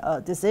hiring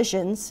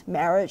decisions,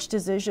 marriage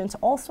decisions,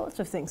 all sorts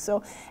of things.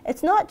 So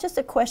it's not just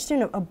a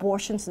question of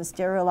abortions and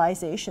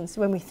sterilizations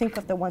when we think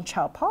of the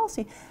one-child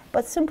policy,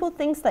 but simple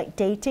things like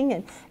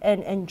dating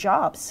and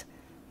jobs.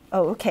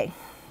 Oh, okay.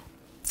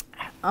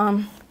 Let's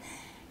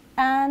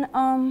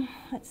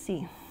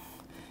see.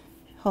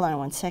 Hold on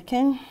one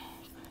second.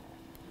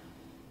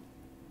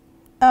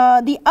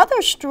 The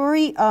other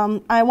story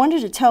I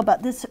wanted to tell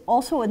about this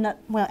also,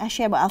 well,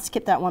 actually, I'll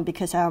skip that one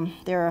because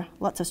there are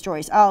lots of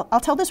stories. I'll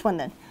tell this one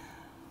then.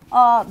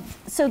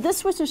 So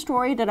this was a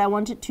story that I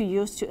wanted to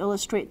use to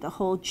illustrate the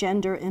whole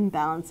gender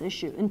imbalance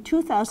issue. In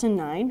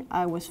 2009,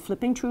 I was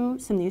flipping through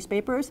some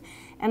newspapers,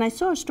 and I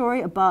saw a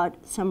story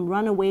about some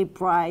runaway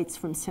brides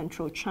from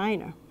central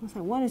China. I was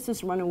like, what is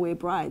this runaway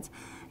brides?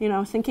 You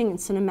know, thinking in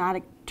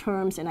cinematic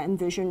terms, and I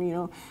envisioned, you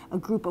know, a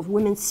group of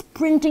women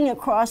sprinting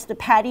across the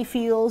paddy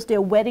fields,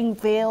 their wedding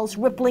veils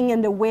rippling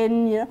in the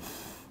wind, you know.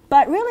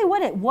 But really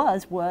what it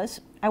was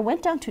I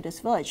went down to this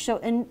village. So,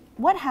 and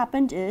what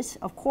happened is,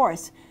 of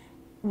course,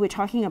 we're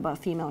talking about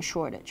female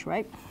shortage,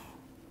 right?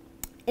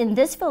 In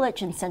this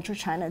village in central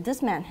China,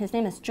 this man, his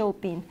name is Zhou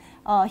Bin,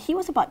 he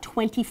was about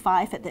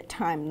 25 at that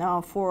time. Now,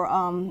 for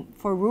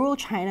rural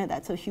China,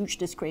 that's a huge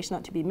disgrace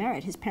not to be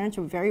married. His parents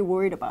were very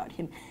worried about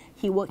him.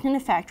 He worked in the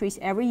factories.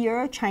 Every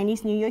year,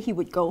 Chinese New Year, he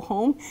would go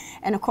home.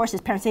 And of course,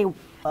 his parents say,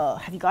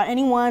 have you got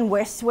anyone?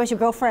 Where's your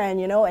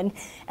girlfriend? You know, and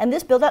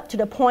this built up to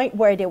the point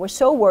where they were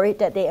so worried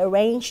that they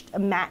arranged a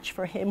match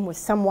for him with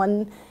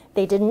someone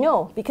they didn't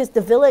know, because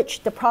the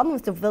problem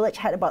with the village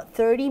had about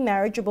 30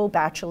 marriageable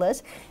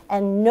bachelors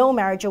and no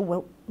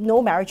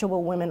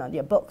marriageable women on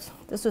their books.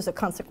 This was a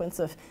consequence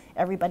of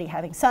everybody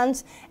having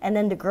sons, and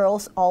then the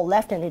girls all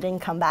left and they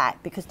didn't come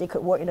back because they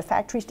could work in the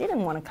factories. They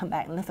didn't want to come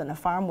back and live on a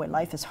farm where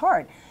life is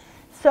hard.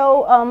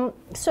 So,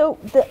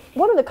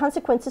 one of the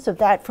consequences of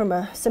that from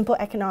a simple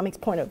economics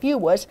point of view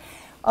was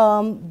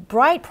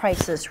bride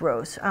prices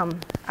rose.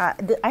 I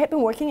had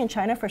been working in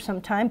China for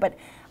some time, but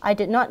I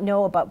did not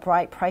know about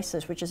bride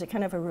prices, which is a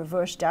kind of a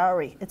reverse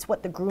dowry. It's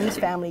what the groom's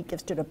family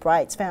gives to the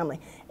bride's family.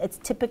 It's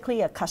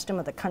typically a custom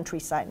of the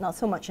countryside, not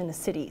so much in the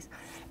cities.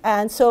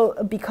 And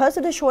so because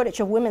of the shortage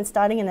of women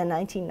starting in the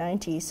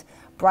 1990s,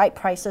 bride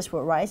prices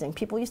were rising.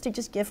 People used to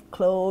just give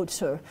clothes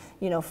or,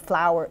 you know,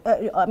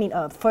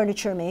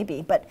 furniture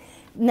maybe. But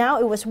now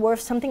it was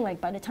worth something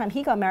like, by the time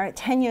he got married,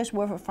 10 years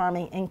worth of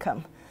farming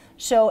income.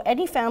 So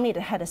any family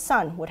that had a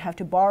son would have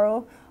to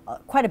borrow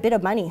quite a bit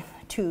of money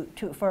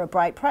for a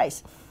bride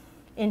price.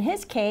 In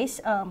his case,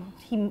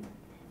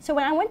 so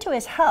when I went to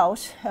his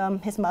house,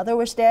 his mother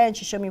was there and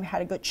she showed me we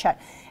had a good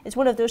chat. It's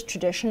one of those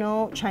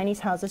traditional Chinese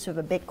houses with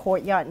a big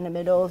courtyard in the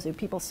middle so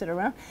people sit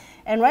around.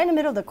 And right in the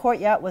middle of the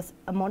courtyard was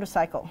a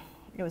motorcycle.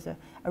 It was a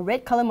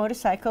red color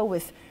motorcycle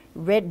with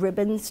red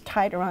ribbons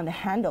tied around the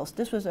handles.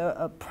 This was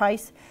a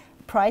price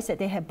that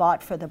they had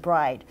bought for the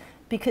bride,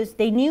 because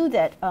they knew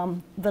that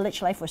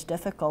village life was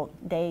difficult.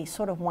 They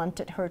sort of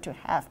wanted her to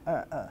have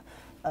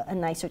a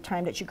nicer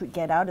time, that she could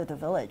get out of the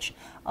village.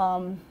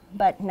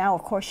 But now,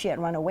 of course, she had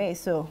run away,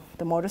 so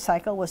the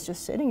motorcycle was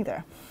just sitting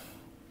there.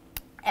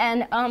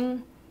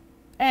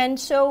 And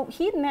so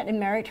he met and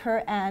married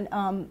her,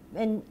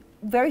 and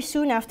very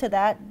soon after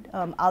that,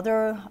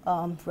 other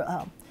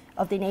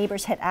of the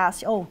neighbors had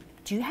asked, oh,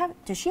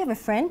 does she have a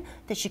friend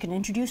that she can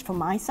introduce for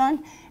my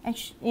son? And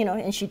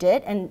and she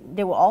did, and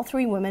they were all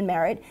three women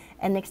married,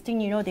 and next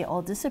thing you know, they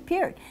all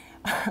disappeared.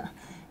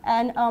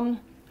 And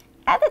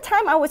at the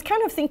time, I was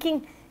kind of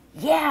thinking,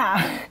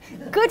 yeah,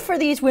 good for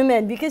these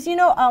women, because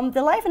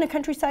the life in the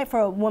countryside for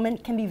a woman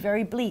can be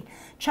very bleak.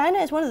 China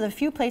is one of the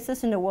few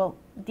places in the world,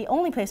 the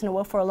only place in the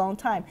world for a long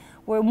time,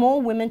 where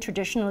more women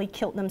traditionally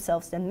killed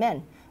themselves than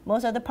men.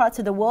 Most other parts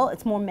of the world,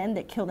 it's more men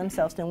that kill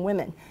themselves than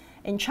women.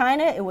 In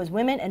China, it was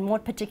women, and more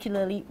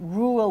particularly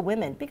rural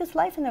women, because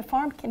life in the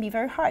farm can be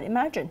very hard.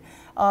 Imagine,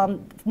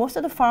 most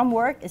of the farm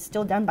work is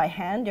still done by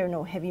hand. There are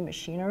no heavy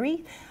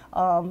machinery,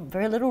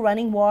 very little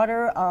running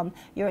water.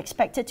 You're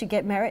expected to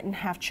get married and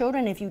have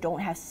children. If you don't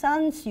have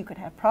sons, you could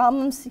have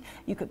problems.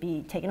 You could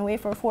be taken away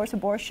for a forced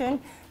abortion,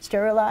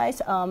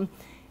 sterilized.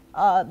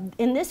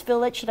 In this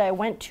village that I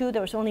went to,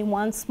 there was only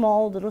one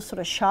small little sort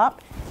of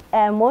shop,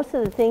 and most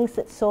of the things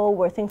that sold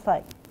were things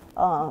like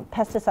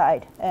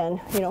pesticide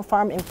and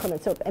farm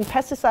implements. So, and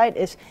pesticide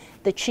is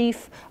the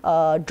chief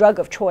drug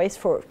of choice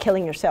for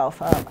killing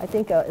yourself. I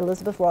think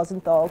Elizabeth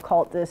Rosenthal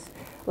called this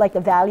like the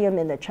Valium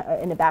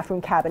in the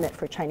bathroom cabinet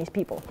for Chinese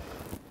people.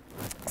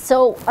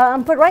 So,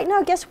 but right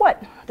now, guess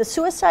what? The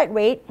suicide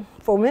rate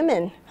for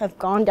women have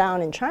gone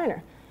down in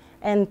China,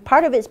 and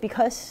part of it's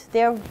because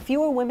there are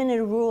fewer women in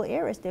the rural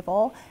areas. They've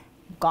all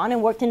gone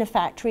and worked in the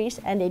factories,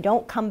 and they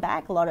don't come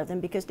back, a lot of them,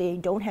 because they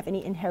don't have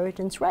any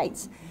inheritance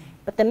rights.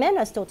 But the men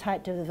are still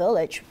tied to the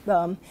village,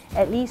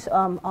 at least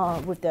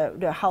with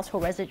their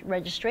household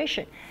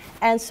registration.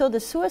 And so the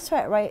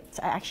suicide rates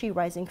are actually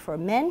rising for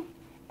men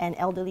and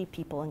elderly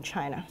people in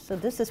China. So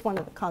this is one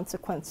of the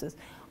consequences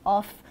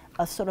of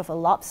a sort of a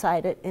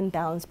lopsided,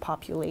 imbalanced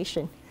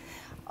population.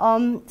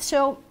 And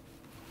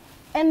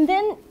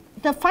then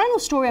the final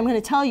story I'm going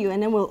to tell you,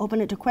 and then we'll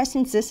open it to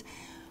questions, is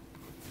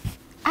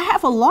I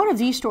have a lot of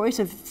these stories,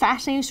 of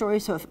fascinating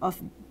stories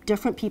of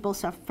different people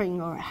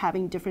suffering or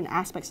having different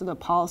aspects of the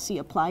policy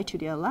applied to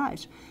their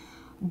lives.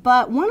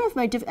 But one of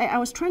my, I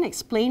was trying to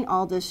explain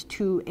all this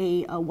to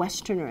a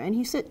Westerner, and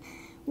he said,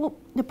 well,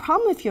 the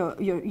problem with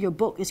your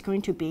book is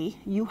going to be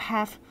you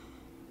have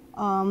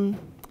no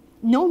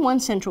one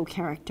central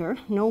character,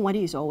 no what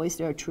is always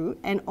there true,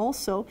 and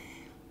also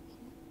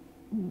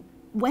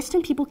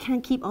Western people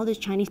can't keep all these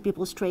Chinese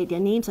people straight. Their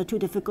names are too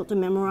difficult to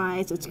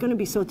memorize. It's going to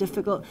be so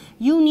difficult.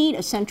 You need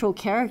a central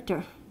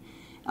character.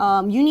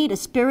 You need a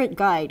spirit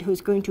guide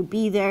who's going to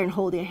be there and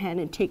hold their hand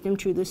and take them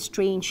to this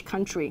strange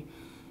country.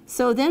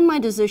 So then my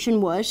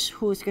decision was,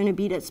 who's going to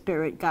be that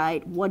spirit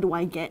guide? What do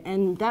I get?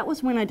 And that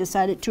was when I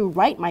decided to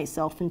write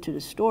myself into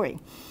the story.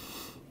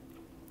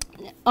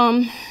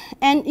 And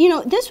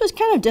this was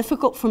kind of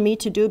difficult for me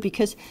to do,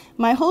 because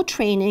my whole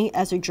training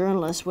as a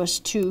journalist was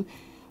to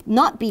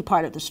not be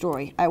part of the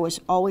story. I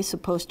was always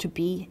supposed to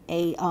be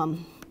a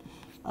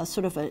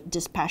sort of a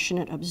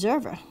dispassionate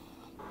observer.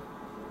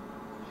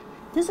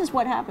 this is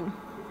what happened.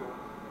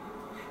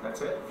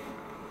 That's it?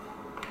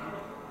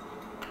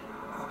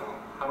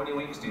 How many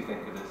weeks do you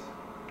think it is?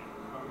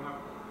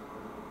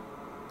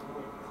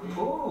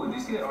 Oh, do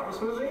you see the arms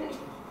moving?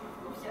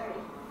 Sorry.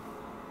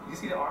 Do you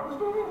see the arms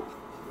moving?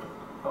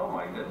 Oh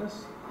my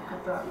goodness, look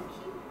at that.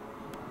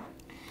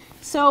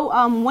 So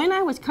when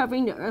I was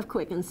covering the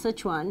earthquake in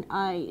Sichuan,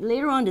 I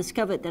later on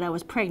discovered that I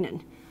was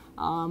pregnant.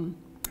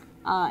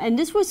 And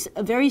this was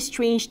a very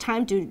strange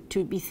time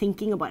to be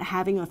thinking about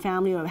having a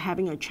family or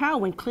having a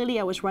child, when clearly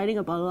I was writing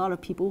about a lot of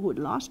people who had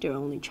lost their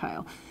only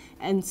child.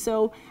 And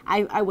so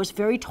I was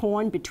very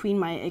torn between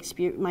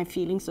my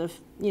feelings of,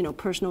 you know,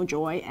 personal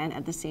joy and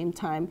at the same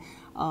time,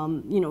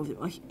 you know,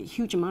 a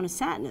huge amount of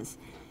sadness.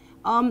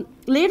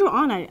 Later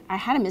on, I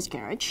had a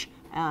miscarriage.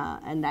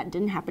 And that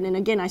didn't happen. And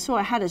again, I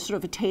had a sort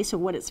of a taste of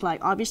what it's like,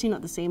 obviously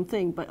not the same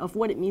thing, but of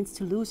what it means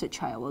to lose a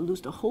child or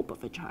lose the hope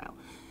of a child.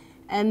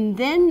 And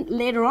then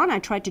later on, I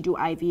tried to do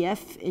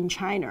IVF in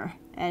China.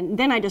 And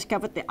then I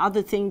discovered the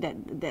other thing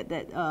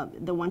that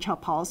the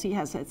one-child policy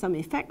has had some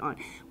effect on.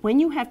 When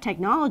you have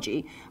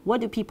technology,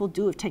 what do people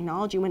do with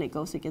technology when it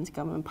goes against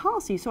government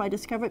policy? So I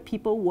discovered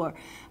people were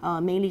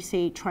mainly,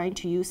 say, trying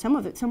to use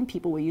some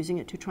people were using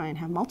it to try and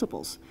have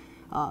multiples.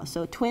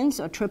 So twins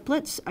or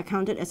triplets are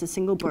counted as a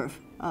single birth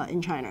in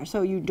China.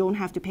 So you don't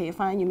have to pay a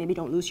fine, you maybe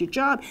don't lose your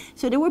job.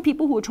 So there were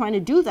people who were trying to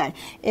do that.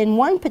 In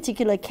one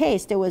particular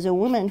case, there was a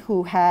woman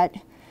who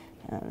had,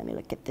 let me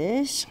look at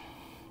this.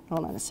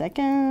 Hold on a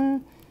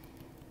second.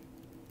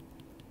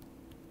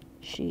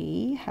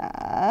 She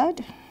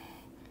had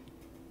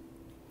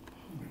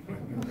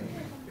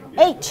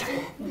 8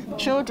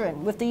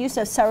 children with the use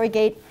of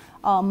surrogate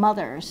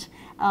mothers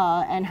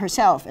and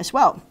herself as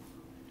well.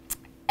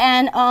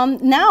 And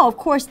now, of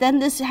course, then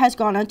this has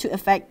gone on to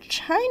affect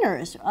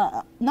China,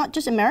 not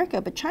just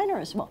America, but China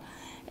as well.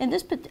 And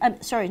this,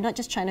 sorry, not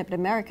just China, but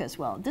America as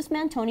well. This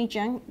man, Tony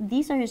Zheng,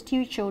 these are his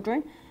 2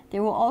 children. They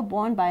were all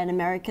born by an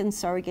American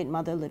surrogate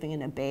mother living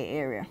in the Bay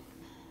Area.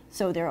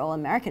 So they're all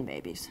American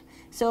babies.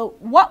 So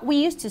what we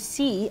used to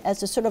see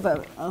as a sort of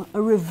a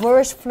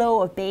reverse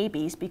flow of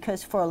babies,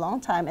 because for a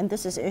long time, and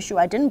this is an issue,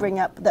 I didn't bring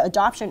up the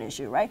adoption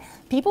issue, right?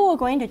 People were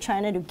going to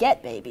China to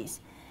get babies.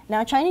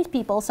 Now, Chinese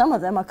people, some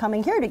of them are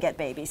coming here to get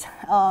babies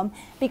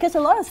because a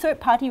lot of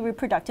third-party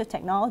reproductive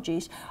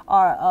technologies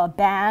are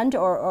banned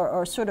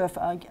or sort of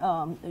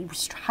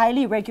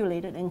highly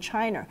regulated in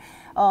China.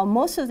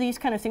 Most of these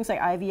kind of things like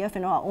IVF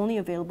and all are only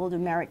available to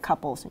married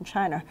couples in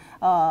China.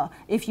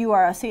 If you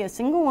are, say, a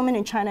single woman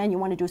in China and you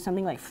want to do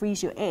something like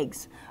freeze your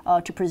eggs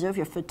to preserve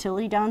your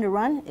fertility down the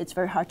run, it's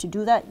very hard to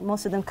do that.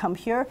 Most of them come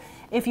here.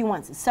 If you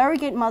want a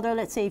surrogate mother,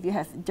 let's say if you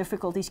have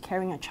difficulties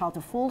carrying a child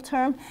to full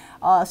term,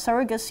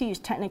 surrogacy is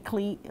technically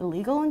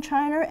illegal in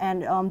China,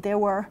 and there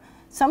were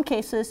some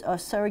cases of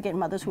surrogate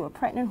mothers who were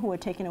pregnant who were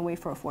taken away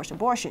for a forced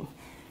abortion.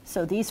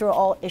 So these are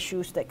all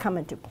issues that come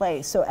into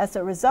play. So as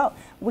a result,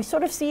 we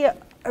sort of see a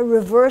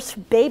reverse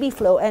baby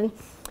flow, and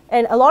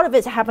a lot of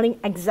it's happening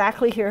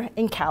exactly here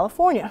in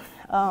California.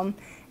 And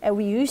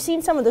you've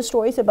seen some of the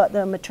stories about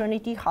the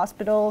maternity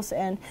hospitals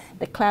and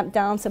the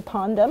clampdowns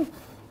upon them.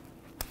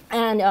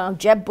 And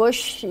Jeb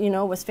Bush, you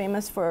know, was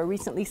famous for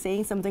recently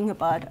saying something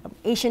about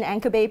Asian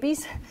anchor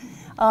babies.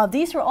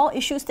 These are all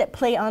issues that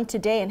play on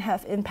today and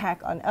have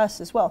impact on us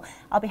as well.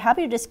 I'll be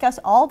happy to discuss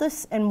all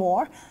this and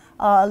more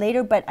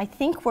later, but I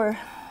think we're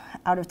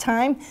out of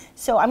time.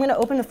 So I'm going to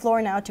open the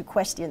floor now to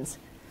questions.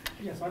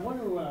 Yes, I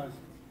want to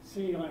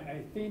see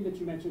a theme that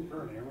you mentioned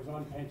earlier was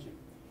on pension.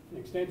 An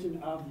extension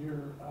of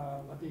your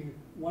the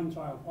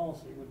one-child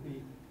policy would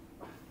be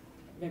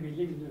maybe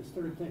leading to this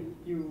third thing.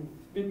 You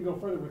didn't go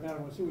further with that. I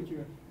want to see what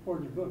you report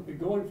in your book. But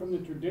going from the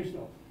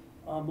traditional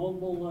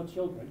multiple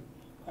children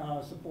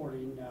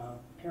supporting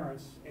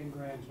parents and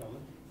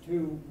grandchildren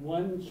to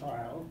one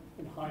child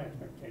and high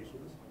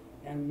expectations,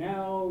 and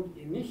now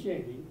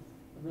initiating,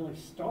 really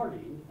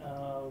starting,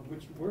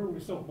 which we're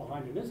so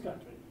behind in this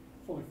country,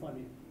 fully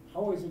funding.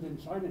 How is it in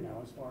China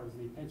now as far as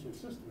the pension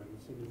system?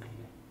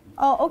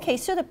 Oh, okay.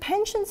 So the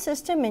pension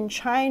system in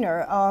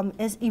China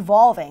is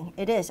evolving.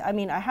 It is. I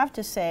mean, I have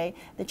to say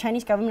the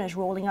Chinese government is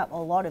rolling out a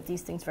lot of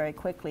these things very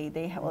quickly.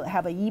 They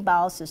have a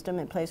Yi-Bao system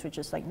in place, which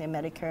is like their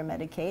Medicare,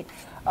 Medicaid.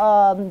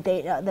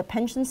 The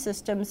pension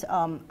systems,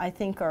 I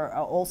think, are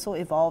also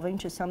evolving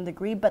to some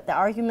degree. But the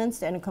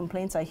arguments and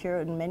complaints I hear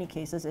in many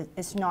cases is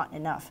it's not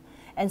enough.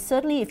 And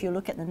certainly, if you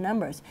look at the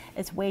numbers,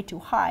 it's way too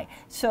high.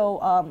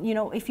 So, you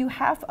know, if you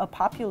have a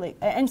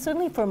and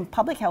certainly from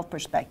public health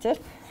perspective,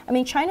 I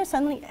mean, China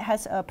suddenly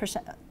has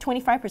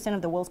 25%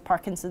 of the world's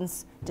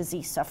Parkinson's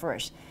disease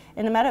sufferers.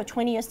 In a matter of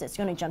 20 years, that's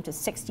going to jump to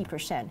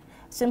 60%,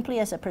 simply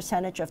as a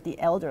percentage of the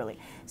elderly.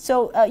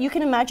 So you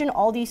can imagine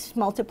all these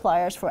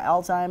multipliers for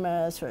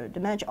Alzheimer's, for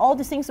dementia, all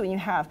these things that you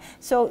have.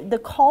 So the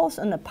calls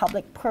on the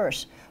public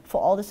purse for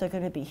all this are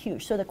going to be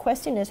huge. So the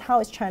question is, how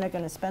is China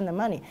going to spend the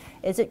money?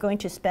 Is it going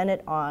to spend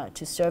it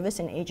to service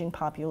an aging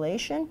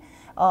population?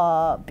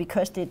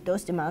 because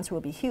those demands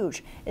will be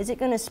huge? Is it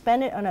going to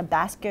spend it on a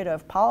basket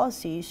of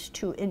policies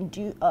to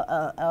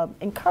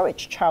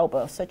encourage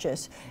childbirth, such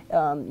as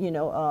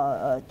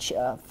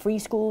free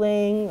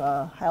schooling,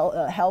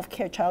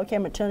 healthcare,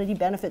 childcare, maternity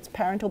benefits,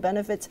 parental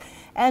benefits?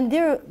 And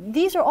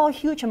these are all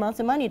huge amounts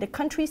of money. The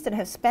countries that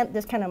have spent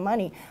this kind of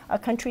money are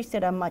countries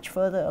that are much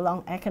further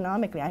along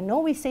economically. I know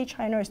we say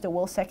China is the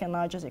world's second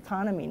largest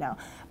economy now,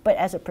 but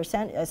as a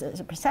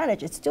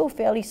percentage, it's still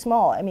fairly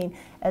small. I mean,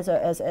 as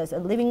a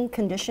living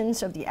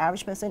conditions of the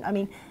average person, I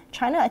mean,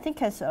 China, I think,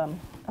 has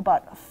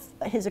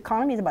his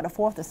economy is about a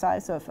fourth the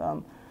size of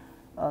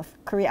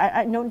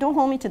Korea. Don't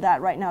hold me to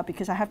that right now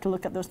because I have to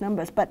look at those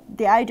numbers. But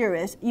the idea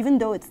is, even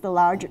though it's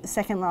the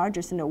second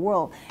largest in the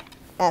world,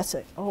 as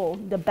a whole,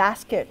 the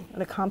basket,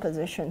 the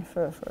composition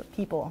for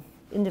people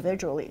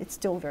individually, it's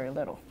still very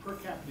little. Per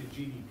capita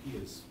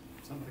GDP is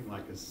something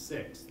like a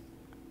sixth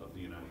of the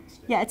United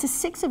States. Yeah, it's a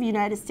sixth of the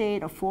United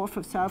States, a fourth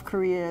of South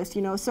Korea's.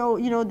 So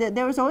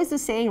there was always the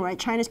saying, right?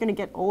 China's going to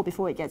get old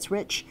before it gets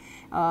rich.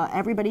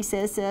 Everybody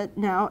says that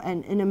now,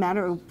 and in a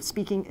matter of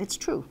speaking, it's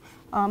true.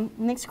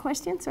 Next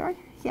question, sorry.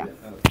 Yeah.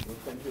 Well,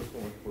 thank you so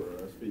much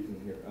for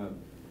speaking here.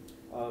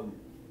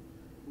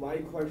 My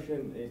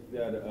question is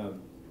that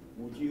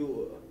would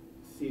you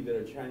see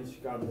that the Chinese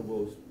government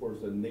will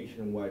support a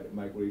nationwide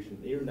migration,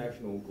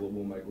 international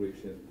global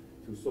migration,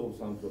 to solve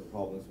some of the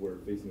problems we're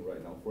facing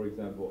right now? For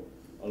example,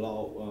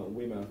 allow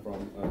women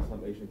from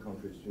some Asian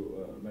countries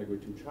to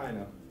migrate to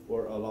China,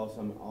 or allow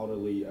some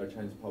elderly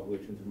Chinese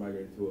population to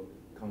migrate to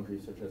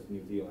countries such as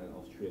New Zealand,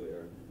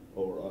 Australia,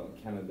 or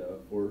Canada.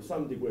 For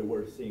some degree,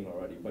 we're seeing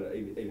already, but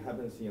it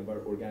happens in a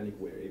very organic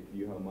way. If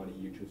you have money,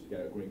 you choose to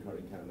get a green card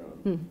in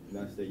Canada.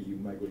 Let's say you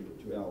migrate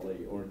to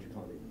LA, Orange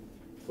County.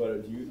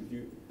 But do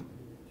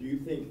you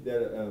think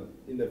that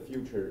in the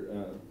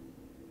future,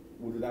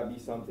 would that be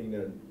something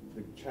that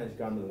the Chinese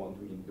government want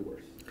to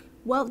endorse?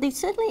 Well, they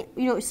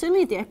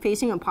certainly they're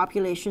facing a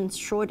population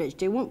shortage.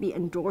 They won't be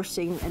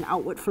endorsing an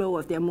outward flow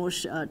of their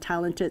most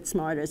talented,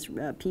 smartest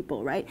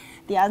people, right?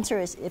 The answer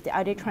is,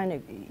 are they trying to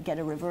get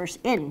a reverse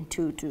in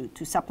to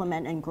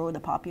supplement and grow the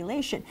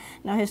population?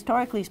 Now,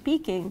 historically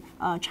speaking,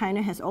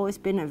 China has always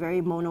been a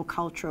very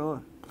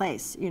monocultural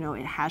place.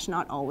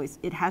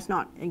 It has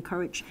not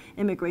encouraged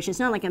immigration. It's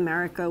not like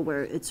America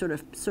where it's sort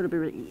of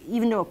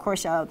even though of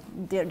course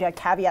there are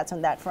caveats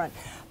on that front,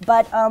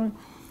 but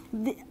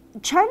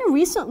China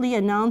recently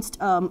announced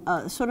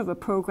sort of a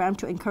program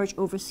to encourage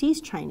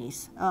overseas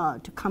Chinese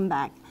to come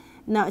back.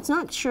 Now, it's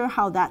not sure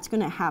how that's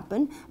going to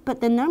happen,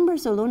 but the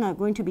numbers alone are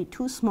going to be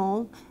too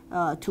small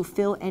to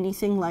fill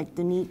anything like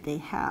the need they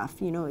have.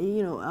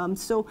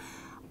 So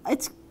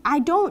I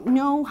don't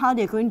know how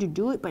they're going to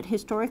do it, but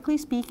historically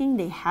speaking,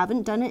 they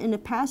haven't done it in the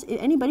past.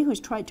 Anybody who's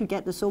tried to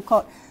get the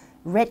so-called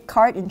red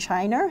card in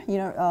China,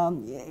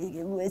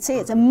 say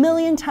it's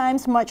 1,000,000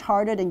 times much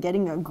harder than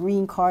getting a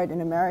green card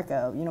in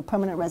America,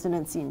 permanent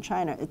residency in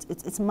China.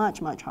 It's much,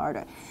 much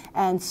harder.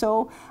 And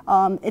so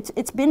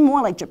it's been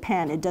more like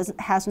Japan. It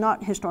has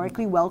not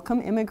historically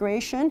welcomed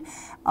immigration.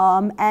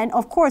 And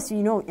of course,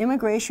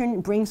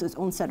 immigration brings its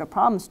own set of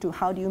problems to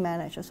how do you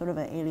manage a sort of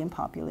an alien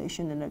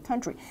population in a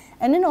country.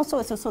 And then also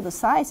it's also the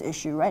size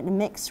issue, right? The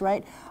mix,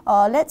 right?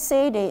 Let's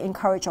say they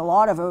encourage a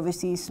lot of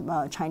overseas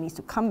Chinese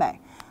to come back.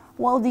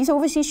 Well, these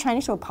overseas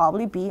Chinese will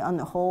probably be, on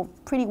the whole,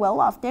 pretty well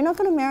off. They're not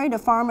going to marry the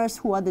farmers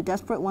who are the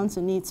desperate ones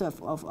in need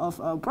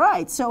of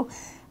brides. So,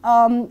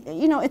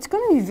 it's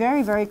going to be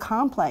very, very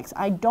complex.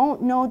 I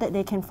don't know that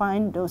they can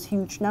find those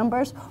huge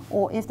numbers,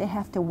 or if they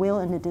have the will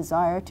and the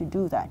desire to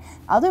do that.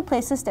 Other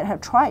places that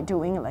have tried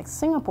doing it, like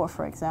Singapore,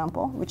 for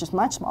example, which is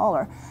much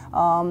smaller,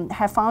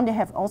 have found they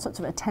have all sorts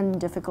of attendant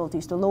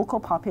difficulties. The local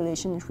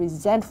population is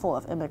resentful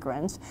of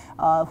immigrants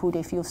who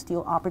they feel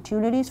steal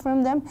opportunities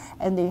from them,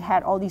 and they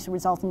had all these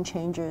resultant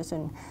changes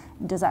and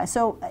desire.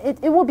 So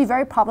it will be a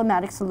very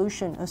problematic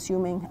solution,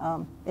 assuming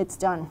it's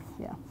done.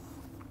 Yeah.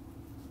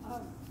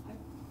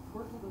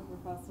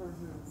 Professor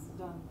who's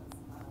done this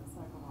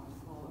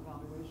psychological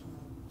evaluation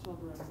of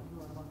children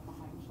who are left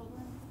behind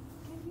children.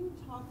 Can you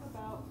talk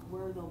about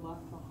where the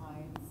left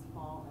behinds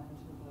fall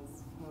into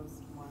this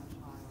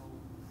post-one-child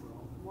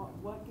world?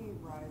 What gave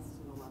rise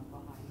to the left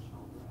behind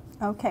children?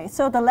 Okay,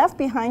 so the left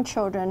behind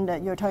children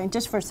that you're talking,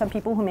 just for some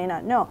people who may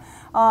not know,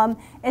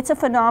 it's a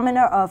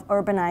phenomena of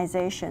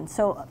urbanization.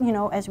 So,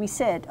 as we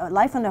said,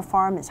 life on the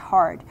farm is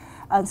hard.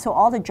 And so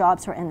all the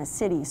jobs are in the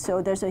cities.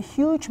 So there's a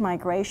huge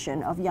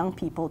migration of young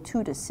people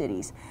to the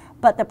cities.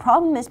 But the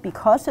problem is,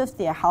 because of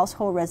their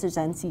household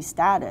residency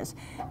status,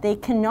 they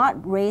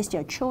cannot raise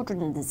their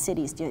children in the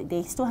cities.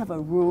 They still have a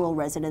rural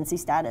residency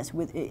status,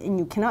 and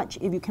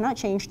if you cannot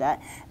change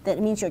that, that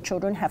means your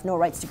children have no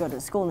rights to go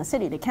to school in the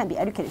city. They can't be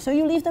educated. So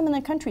you leave them in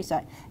the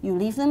countryside. You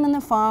leave them in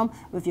the farm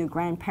with your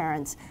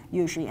grandparents,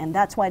 usually, and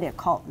that's why they're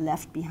called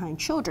left behind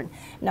children.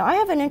 Now, I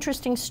have an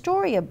interesting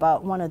story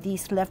about one of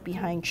these left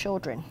behind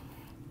children.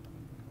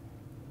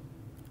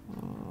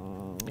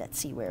 Let's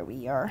see where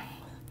we are.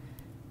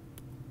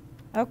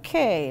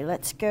 Okay,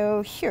 let's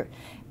go here.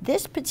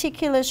 This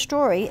particular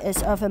story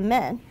is of a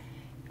man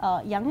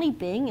Yang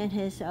Libing and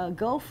his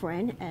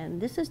girlfriend,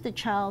 and this is the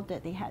child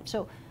that they had.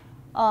 So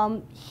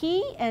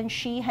he and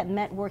she had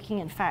met working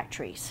in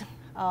factories.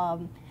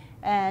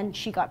 And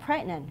she got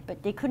pregnant,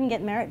 but they couldn't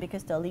get married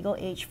because the legal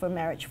age for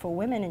marriage for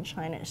women in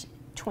China is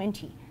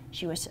 20.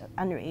 She was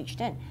underage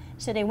then.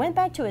 So they went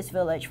back to his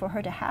village for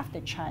her to have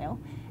the child.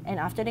 And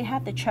after they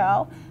had the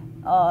child,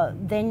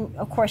 then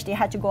of course they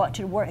had to go out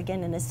to work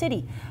again in the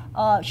city.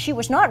 She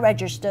was not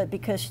registered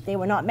because they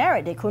were not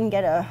married. They couldn't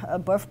get a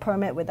birth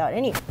permit without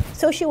any.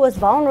 So she was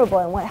vulnerable,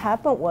 and what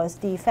happened was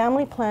the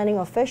family planning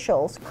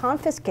officials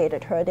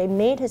confiscated her. They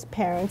made his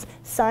parents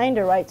sign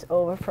the rights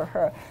over for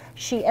her.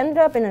 She ended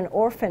up in an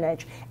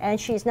orphanage, and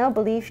she's now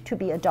believed to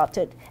be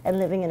adopted and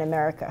living in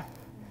America.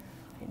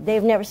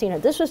 They've never seen her.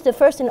 This was the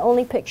first and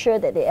only picture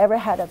that they ever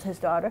had of his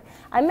daughter.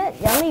 I met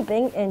Yang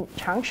Libing in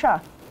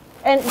Changsha.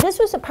 And this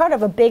was a part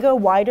of a bigger,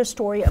 wider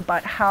story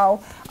about how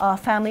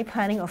family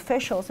planning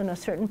officials in a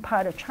certain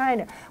part of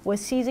China were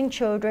seizing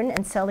children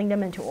and selling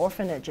them into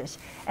orphanages.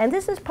 And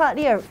this is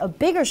partly a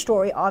bigger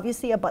story,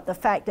 obviously, about the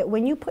fact that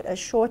when you put a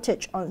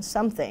shortage on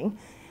something,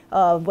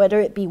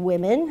 whether it be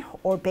women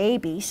or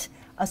babies,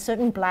 a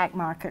certain black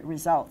market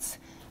results.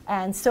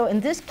 And so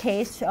in this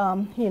case,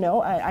 you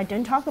know, I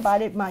didn't talk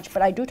about it much,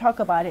 but I do talk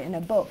about it in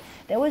a book.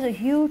 There was a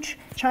huge,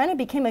 China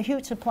became a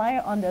huge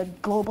supplier on the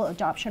global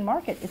adoption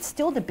market. It's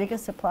still the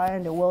biggest supplier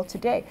in the world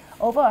today.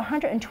 Over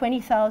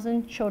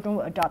 120,000 children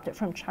were adopted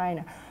from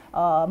China,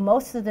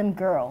 most of them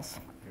girls.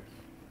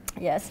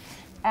 Yes.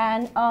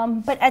 And,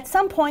 but at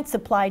some point,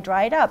 supply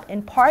dried up,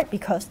 in part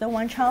because of the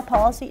one-child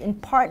policy, in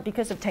part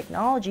because of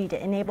technology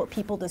that enabled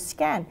people to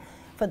scan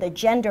for the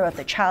gender of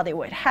the child they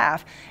would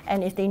have.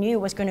 And if they knew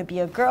it was going to be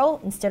a girl,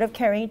 instead of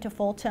carrying it to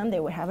full term, they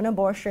would have an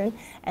abortion.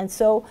 And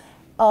so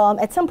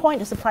at some point,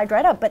 the supply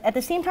dried up. But at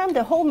the same time,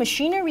 the whole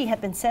machinery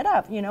had been set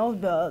up. You know,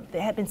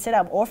 they had been set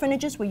up.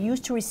 Orphanages were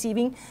used to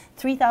receiving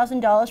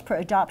 $3,000 per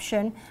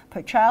adoption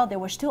per child. There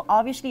was still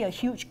obviously a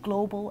huge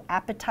global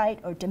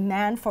appetite or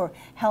demand for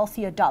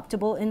healthy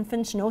adoptable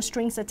infants, no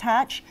strings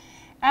attached.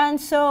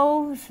 And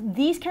so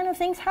these kind of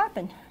things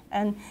happened.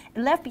 And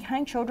left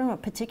behind children were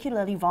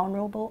particularly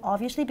vulnerable,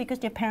 obviously, because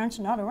their parents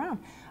are not around.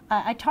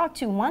 I talked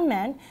to one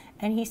man,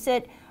 and he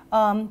said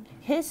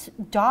his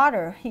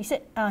daughter, he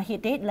said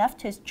they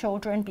left his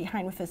children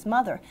behind with his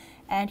mother.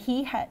 And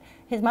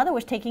his mother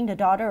was taking the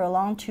daughter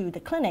along to the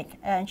clinic,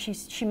 and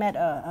she met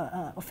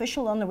an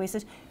official on the way,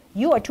 says,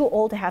 "You are too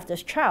old to have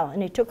this child."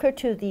 And they took her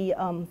to the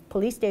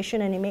police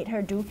station, and they made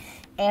her do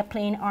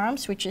airplane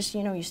arms, which is,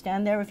 you know, you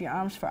stand there with your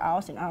arms for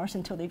hours and hours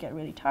until they get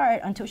really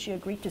tired, until she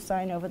agreed to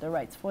sign over the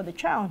rights for the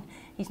child.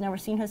 He's never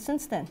seen her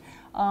since then.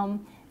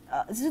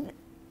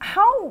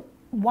 How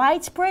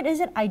widespread is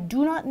it? I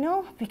do not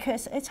know,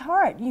 because it's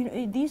hard. You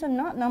know, these are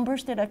not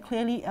numbers that are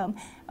clearly,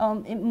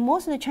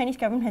 most of the Chinese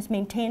government has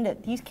maintained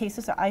that these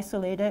cases are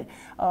isolated,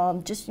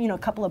 just, you know, a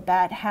couple of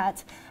bad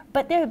hats.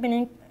 But there have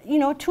been, you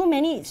know, too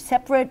many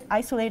separate,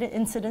 isolated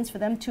incidents for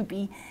them to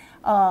be,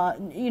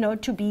 you know,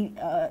 to be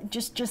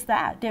just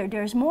that.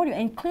 There's more to it.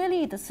 And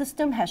clearly the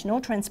system has no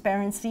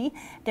transparency.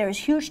 There is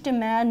huge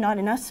demand, not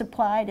enough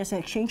supply. There's an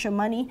exchange of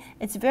money.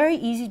 It's very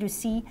easy to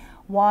see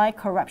why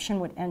corruption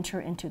would enter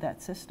into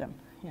that system.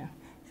 Yeah.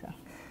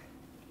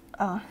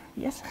 So,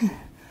 yes?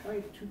 I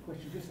have two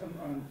questions. Just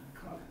on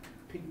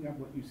picking up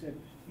what you said.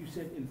 You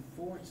said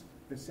enforce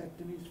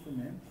vasectomies for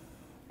men?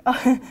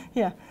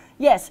 Yeah.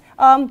 Yes.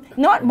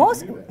 Not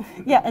most.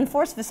 Yeah.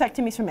 Enforced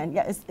vasectomies for men.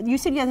 Yeah. You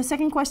said you had a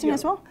second question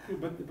as well.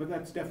 But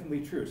that's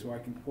definitely true. So I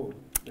can quote.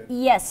 That.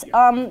 Yes.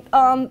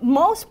 Yeah.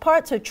 Most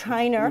parts of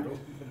China,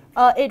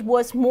 it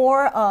was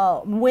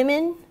more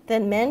women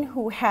than men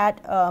who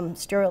had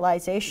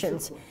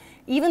sterilizations.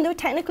 Even though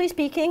technically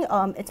speaking,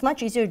 it's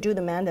much easier to do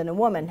the man than a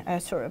woman,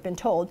 I've sort of been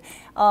told.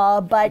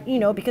 But you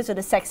know, because of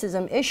the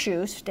sexism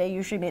issues, they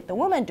usually made the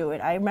woman do it.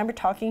 I remember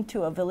talking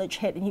to a village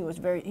head, and he was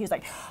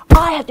like,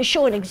 I have to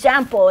show an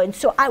example, and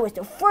so I was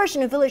the first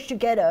in the village to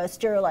get a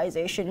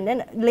sterilization. And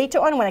then later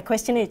on, when I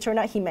questioned it, it turned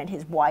out he meant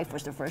his wife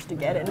was the first to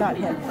get it, not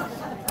him.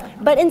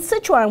 But in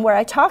Sichuan, where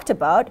I talked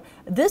about,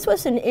 this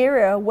was an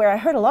area where I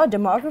heard a lot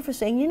of demographers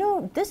saying, you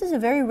know, this is a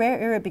very rare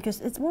area because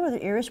it's one of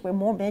the areas where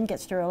more men get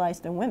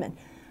sterilized than women.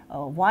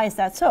 Why is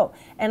that so?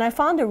 And I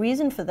found the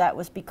reason for that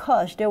was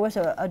because there was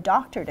a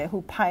doctor there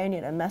who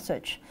pioneered a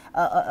method.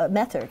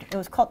 It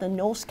was called the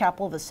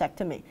no-scalpel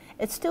vasectomy.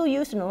 It's still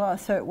used in a lot of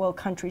third world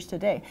countries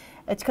today.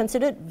 It's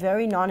considered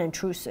very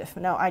non-intrusive.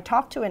 Now, I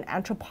talked to an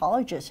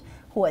anthropologist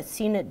who had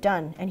seen it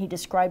done, and he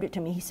described it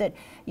to me. He said,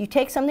 you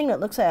take something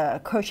that looks like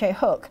a crochet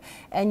hook,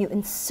 and you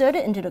insert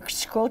it into the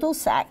scrotal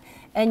sac,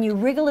 and you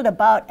wriggle it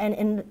about, and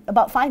in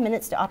about 5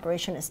 minutes, the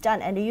operation is done.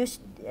 And they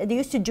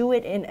used to do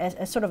it in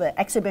a sort of an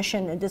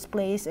exhibition and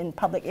displays in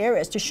public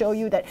areas to show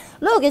you that,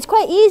 look, it's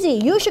quite easy.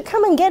 You should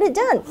come and get it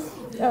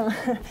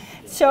done.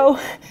 So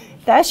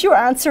that's your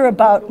answer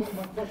about.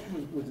 My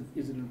question was,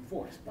 is it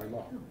enforced by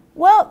law?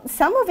 Well,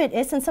 some of it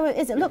is, and some of it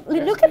isn't.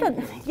 Look at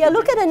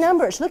the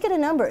numbers. Look at the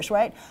numbers,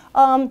 right?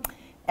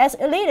 As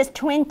late as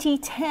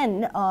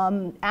 2010,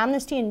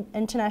 Amnesty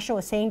International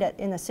was saying that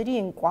in a city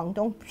in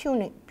Guangdong,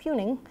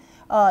 Puning,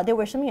 there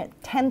were something like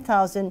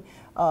 10,000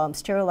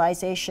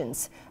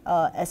 sterilizations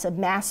as a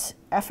mass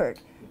effort.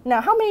 Now,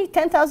 how many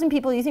 10,000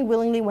 people do you think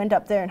willingly went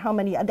up there, and how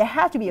many? There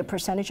had to be a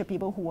percentage of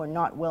people who were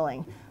not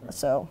willing.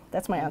 So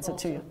that's my answer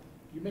to you.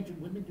 You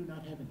mentioned women do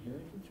not have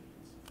inheritance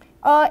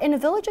rights. In the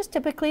villages,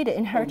 typically the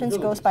inheritance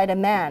goes by the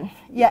man.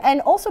 Yeah,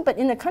 and also, but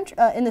in the country,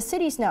 in the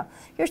cities now,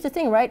 here's the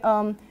thing, right?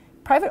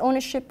 Private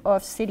ownership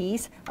of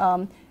cities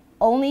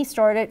only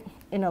started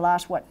in the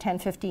last, 10,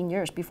 15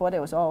 years before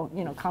there was all,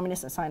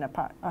 communist assigned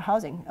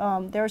housing.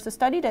 There was a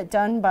study that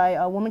done by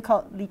a woman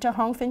called Lita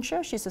Hong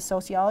Fincher. She's a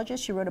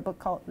sociologist. She wrote a book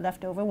called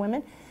Leftover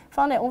Women.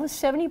 Found that over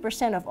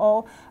 70% of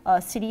all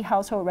city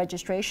household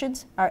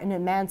registrations are in a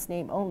man's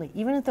name only.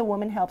 Even if the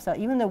woman helps out,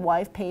 even the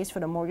wife pays for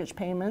the mortgage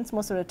payments,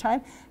 most of the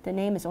time, the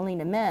name is only in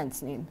the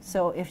man's name.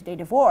 So if they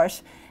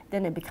divorce,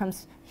 then it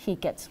becomes he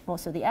gets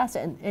most of the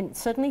asset. And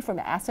certainly from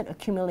the asset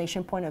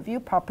accumulation point of view,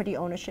 property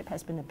ownership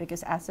has been the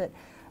biggest asset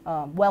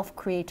wealth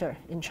creator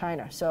in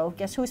China. So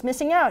guess who's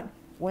missing out?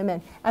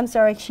 Women. I'm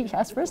sorry, she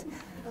asked first.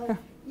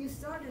 You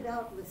started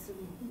out with some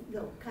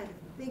kind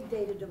of big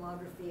data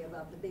demography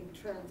about the big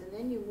trends, and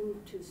then you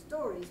moved to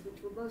stories,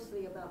 which were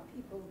mostly about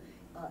people,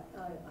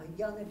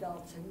 young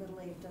adults and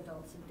middle-aged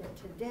adults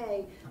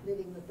today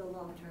living with the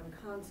long-term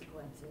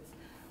consequences.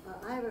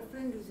 I have a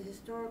friend who's a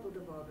historical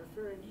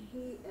demographer, and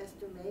he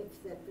estimates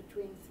that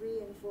between 3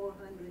 and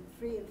 400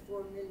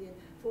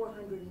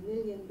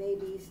 million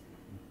babies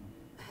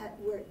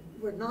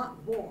were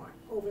not born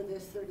over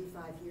this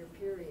 35-year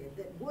period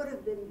that would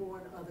have been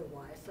born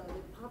otherwise. So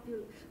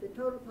the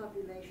total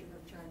population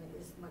of China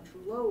is much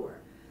lower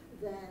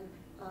than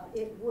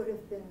it would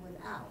have been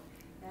without.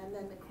 And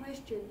then the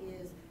question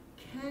is,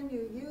 can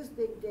you use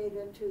big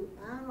data to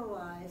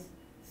analyze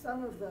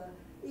some of the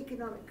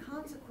economic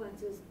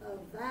consequences of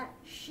that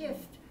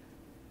shift,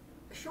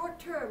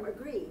 short-term,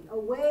 agreed,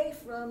 away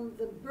from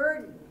the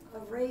burden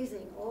of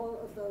raising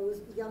all of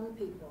those young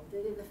people?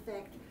 Did it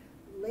affect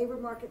labor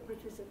market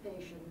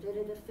participation? Did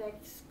it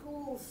affect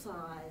school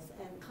size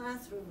and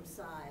classroom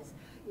size?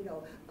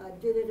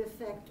 Did it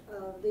affect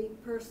the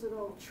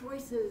personal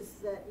choices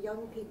that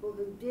young people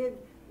who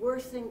were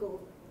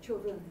single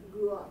children who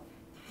grew up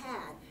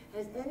had?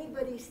 Has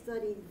anybody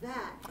studied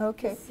that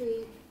to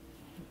see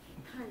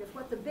kind of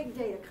what the big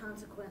data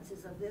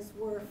consequences of this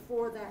were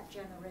for that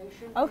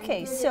generation? Okay,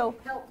 and did it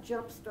help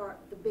jumpstart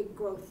the big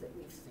growth that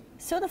we've seen?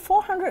 So the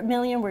 400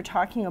 million we're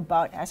talking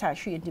about is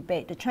actually a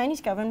debate. The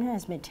Chinese government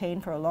has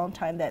maintained for a long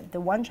time that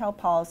the one-child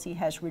policy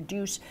has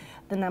reduced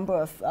the number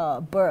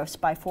of births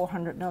by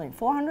 400 million.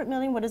 400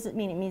 million, what does it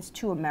mean? It means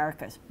 2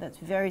 Americas. That's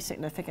very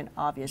significant,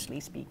 obviously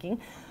speaking.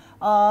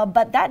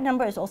 But that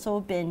number has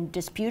also been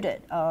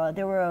disputed.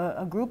 There were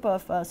a group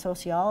of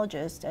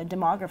sociologists and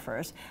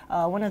demographers.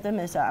 One of them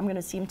is, I'm going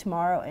to see him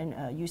tomorrow in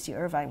UC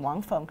Irvine,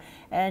 Mei Fong.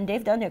 And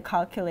they've done their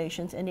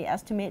calculations, and they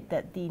estimate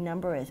that the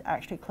number is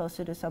actually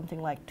closer to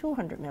something like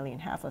 200 million,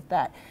 half of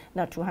that.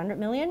 Now, 200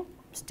 million,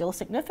 still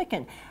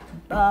significant.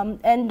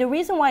 And the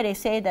reason why they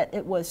say that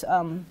it was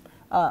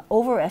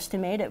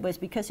overestimated was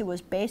because it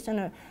was based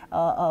on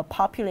a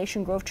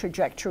population growth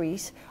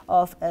trajectories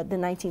of the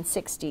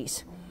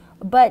 1960s.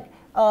 But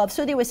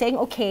so they were saying,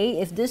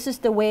 okay, if this is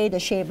the way the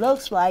shape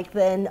looks like,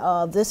 then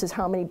this is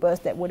how many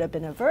births that would have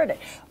been averted.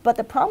 But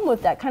the problem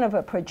with that kind of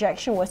a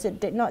projection was it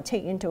did not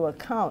take into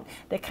account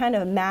the kind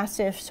of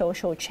massive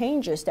social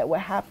changes that were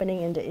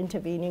happening in the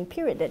intervening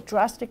period that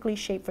drastically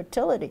shaped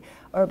fertility,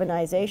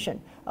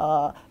 urbanization,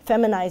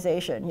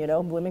 feminization,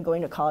 women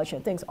going to college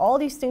and things. All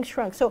these things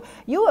shrunk. So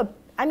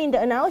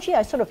the analogy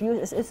I sort of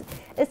use is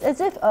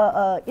as if,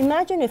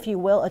 imagine, if you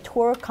will, a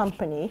tour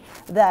company,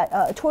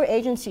 a tour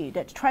agency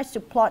that tries to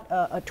plot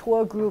a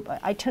tour group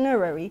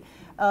itinerary,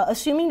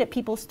 assuming that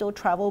people still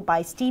travel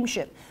by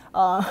steamship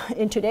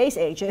in today's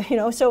age,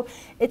 So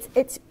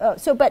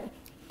but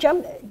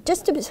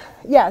just to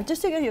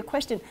give you a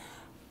question.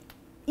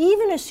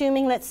 Even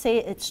assuming, let's say,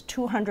 it's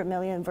 200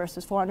 million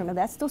versus 400 million,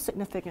 that's still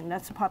significant.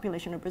 That's the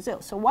population of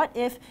Brazil. So what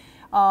if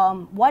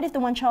the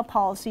one-child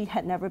policy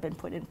had never been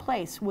put in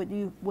place?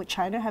 Would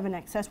China have an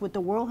excess? Would the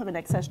world have an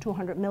excess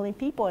 200 million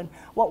people? And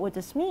what would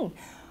this mean?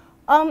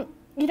 And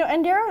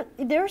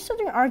there are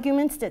certain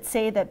arguments that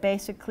say that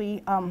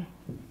basically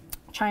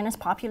China's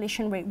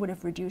population rate would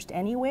have reduced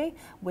anyway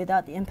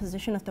without the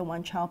imposition of the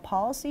one-child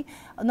policy.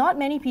 Not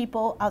many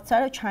people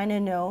outside of China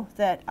know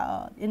that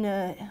in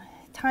the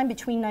time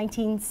between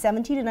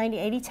 1970 to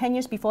 1980, 10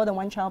 years before the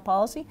one-child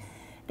policy,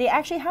 they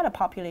actually had a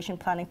population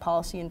planning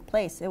policy in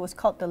place. It was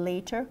called the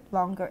Later,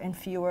 Longer, and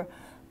Fewer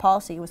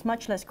policy. It was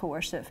much less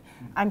coercive.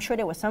 I'm sure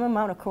there was some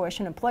amount of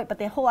coercion employed, but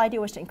the whole idea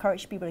was to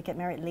encourage people to get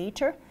married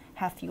later,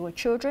 have fewer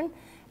children,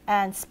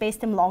 and space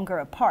them longer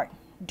apart.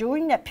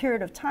 During that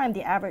period of time,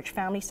 the average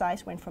family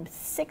size went from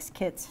 6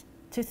 kids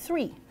to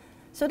 3.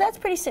 So that's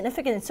pretty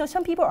significant. And so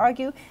some people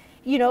argue,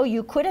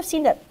 you could have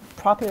seen that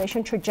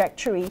population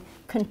trajectory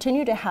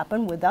continue to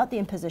happen without the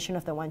imposition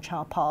of the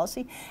one-child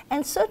policy.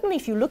 And certainly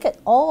if you look at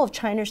all of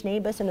China's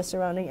neighbors in the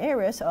surrounding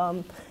areas,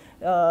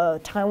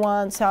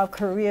 Taiwan, South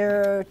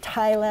Korea,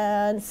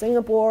 Thailand,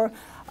 Singapore,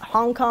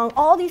 Hong Kong,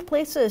 all these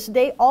places,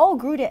 they all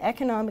grew to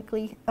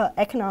economically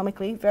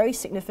very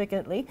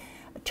significantly,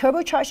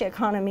 turbocharged the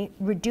economy,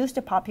 reduced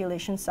the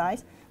population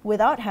size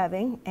without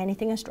having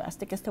anything as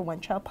drastic as the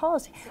one-child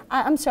policy.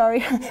 I'm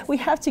sorry, we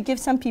have to give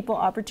some people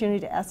opportunity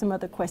to ask some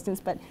other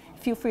questions, but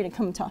feel free to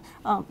come and talk.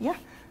 Yeah?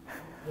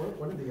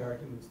 One of the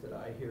arguments that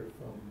I hear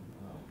from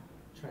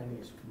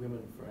Chinese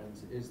women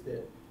friends is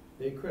that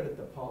they credit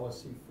the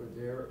policy for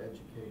their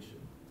education.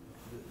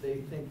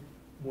 They think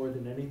more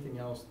than anything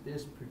else,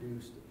 this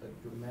produced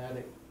a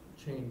dramatic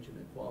change in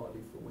equality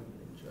for women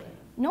in China.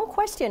 No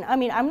question. I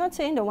mean, I'm not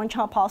saying the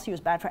one-child policy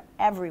was bad for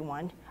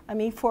everyone. I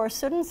mean, for a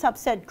certain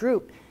subset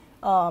group,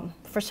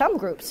 for some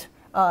groups,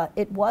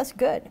 it was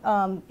good.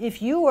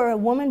 If you were a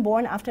woman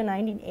born after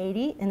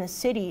 1980 in a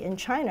city in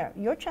China,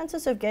 your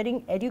chances of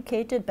getting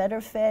educated,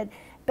 better fed,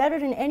 better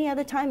than any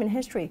other time in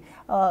history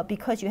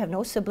because you have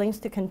no siblings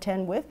to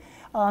contend with.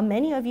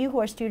 Many of you who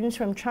are students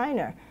from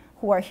China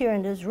who are here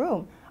in this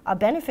room are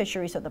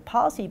beneficiaries of the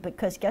policy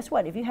because guess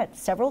what? If you had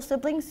several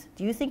siblings,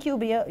 do you think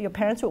your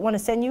parents would want to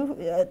send you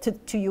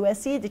to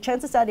USC? The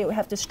chances are they would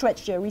have to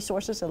stretch their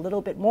resources a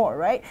little bit more,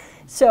 right?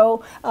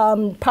 So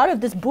part of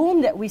this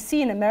boom that we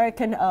see in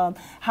American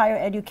higher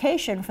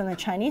education from the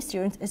Chinese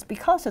students is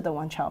because of the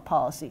one-child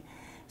policy.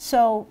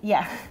 So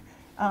yeah,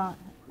 sorry?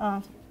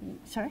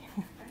 I'm just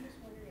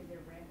wondering, is there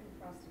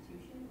rampant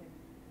prostitution with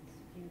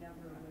few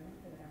number of women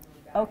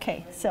that ever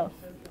Okay, so.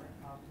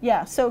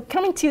 Yeah, so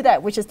coming to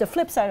that, which is the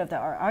flip side of the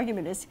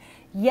argument is,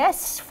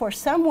 yes, for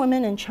some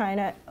women in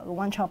China,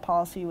 one-child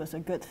policy was a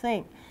good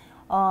thing.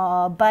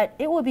 But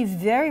it would be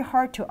very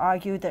hard to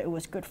argue that it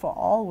was good for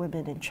all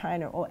women in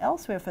China or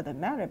elsewhere for that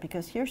matter,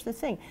 because here's the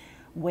thing.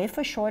 With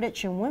a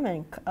shortage in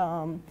women,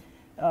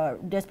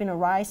 there's been a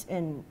rise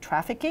in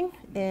trafficking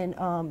in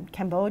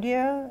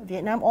Cambodia,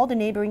 Vietnam, all the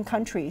neighboring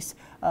countries,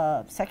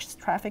 sex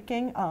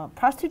trafficking.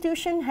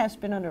 Prostitution has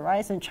been on the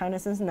rise in China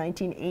since the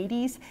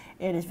 1980s.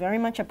 It is very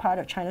much a part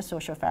of China's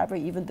social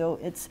fabric, even though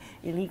it's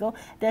illegal.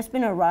 There's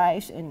been a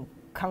rise in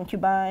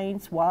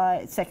concubines,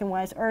 second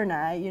wives,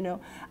 you know.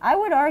 I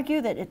would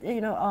argue that,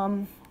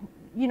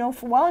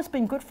 while it's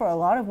been good for a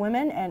lot of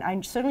women, and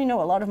I certainly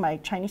know a lot of my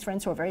Chinese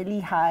friends who are very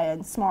lihai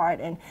and smart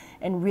and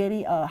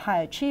really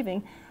high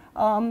achieving,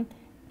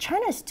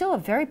 China is still a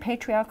very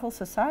patriarchal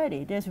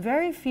society. There's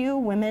very few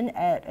women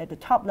at the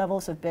top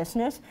levels of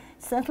business,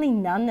 certainly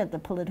none at the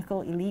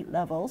political elite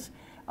levels.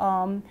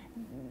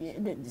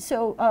 It's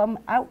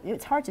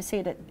hard to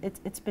say that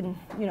it's been,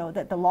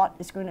 that the lot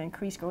is going to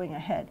increase going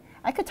ahead.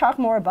 I could talk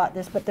more about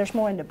this, but there's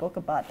more in the book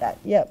about that.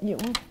 Yeah, you.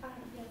 Yes,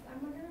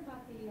 I'm wondering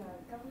about the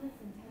government's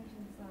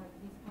intentions on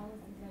these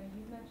policies.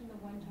 You mentioned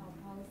the one-child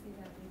policy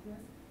that we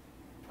use.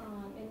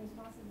 In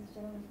response to this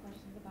gentleman's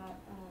questions about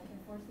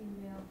enforcing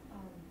male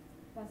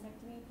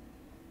vasectomy,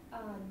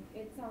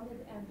 it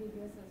sounded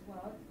ambiguous as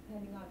well,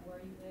 depending on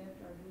where you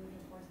lived or who would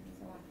enforce it and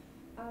so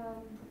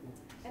on.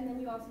 And then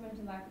you also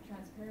mentioned lack of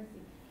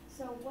transparency.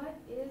 So what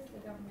is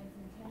the government's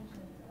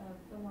intention of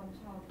the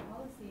one-child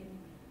policy?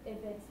 And if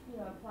it's,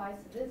 applies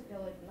to this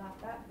village, not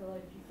that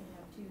village, you can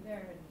have 2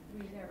 there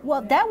and 3 there.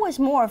 Well, that was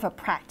more of a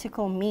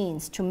practical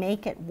means to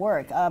make it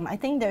work. I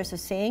think there's a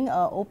saying,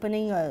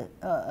 opening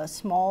a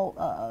small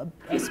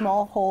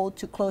hole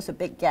to close a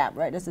big gap,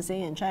 right? That's the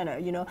saying in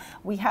China.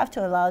 We have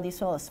to allow these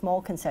sort of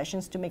small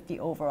concessions to make the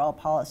overall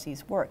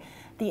policies work.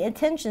 The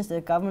intentions of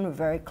the government were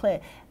very clear.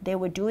 They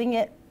were doing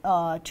it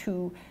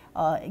to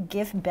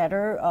give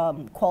better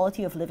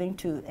quality of living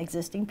to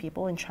existing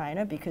people in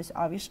China, because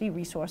obviously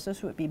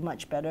resources would be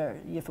much better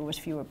if it was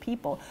fewer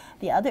people.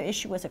 The other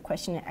issue was a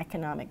question of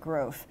economic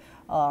growth.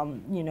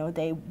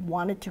 They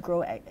wanted to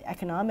grow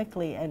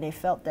economically, and they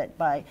felt that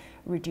by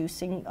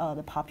reducing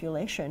the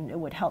population, it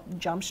would help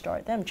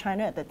jumpstart them.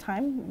 China at the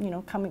time,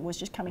 was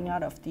just coming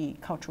out of the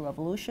Cultural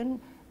Revolution.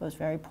 It was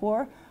very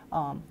poor.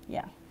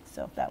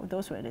 So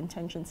those were the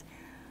intentions.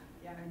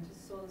 Yeah, I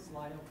just saw the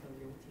slide of the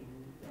real team.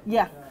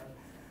 Yeah.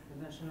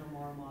 The national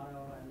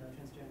motto and the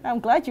transgender. I'm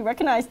glad you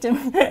recognized him.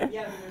 Yeah,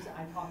 because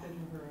I talked to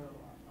her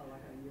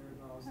like a year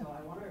ago. So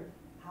I wonder,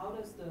 how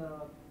does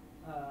the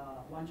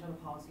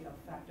one-child policy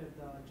affected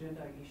the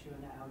gender issue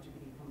and the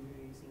LGBT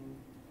communities in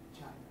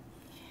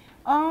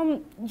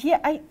China?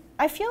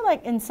 I feel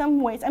like in some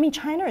ways,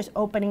 China is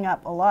opening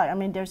up a lot.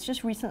 There's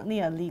just recently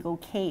a legal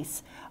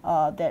case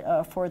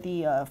that for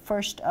the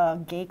first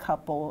gay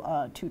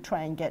couple to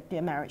try and get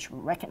their marriage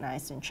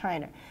recognized in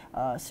China.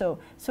 So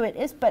it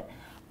is, but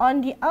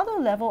on the other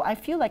level, I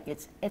feel like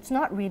it's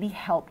not really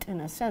helped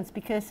in a sense,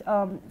 because,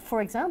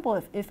 for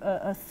example, if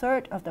a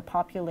third of the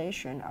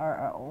population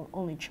are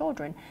only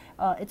children,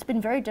 it's been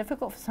very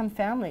difficult for some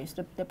families.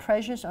 The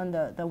pressures on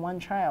the one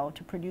child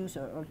to produce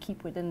or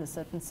keep within the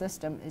certain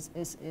system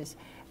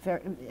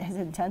has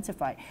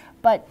intensified.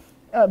 But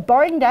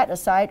barring that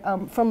aside,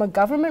 from a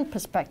government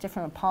perspective,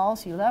 from a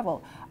policy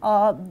level,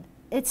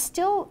 it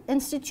still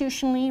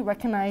institutionally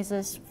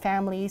recognizes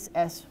families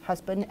as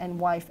husband and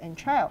wife and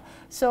child.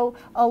 So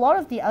a lot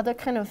of the other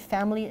kind of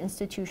family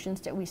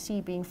institutions that we see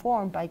being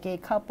formed by gay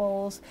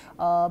couples,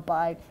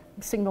 by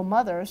single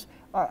mothers,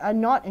 are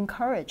not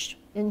encouraged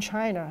in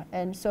China.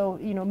 And so,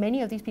 you know,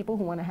 many of these people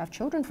who want to have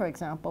children, for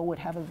example, would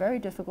have a very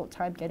difficult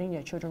time getting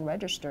their children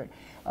registered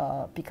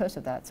because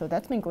of that. So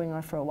that's been going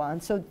on for a while.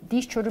 And so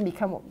these children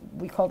become what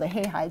we call the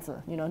黑孩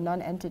子, you know,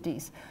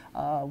 non-entities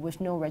with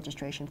no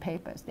registration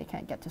papers. They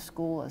can't get to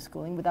school or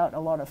schooling without a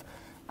lot of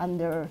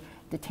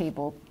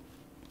under-the-table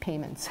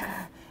payments.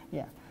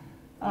 Yeah.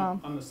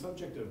 On the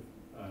subject of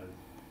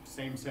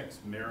same-sex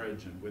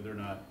marriage and whether or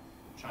not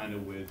China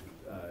would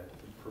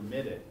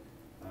permit it,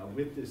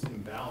 with this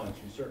imbalance,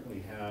 you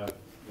certainly have,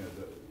 you know,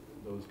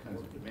 those kinds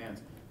of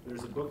demands.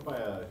 There's a book by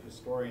a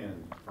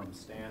historian from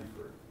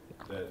Stanford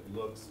that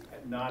looks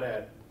not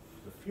at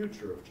the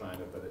future of China,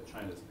 but at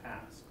China's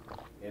past.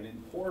 And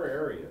in poor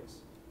areas,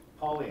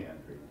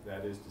 polyandry,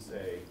 that is to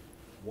say,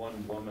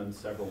 one woman,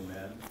 several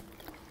men,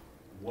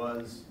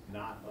 was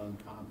not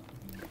uncommon.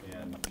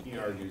 And he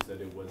argues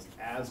that it was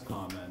as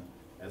common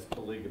as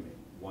polygamy,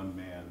 one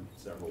man,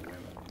 several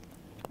women,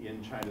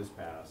 in China's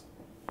past,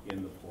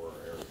 in the poorer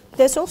areas.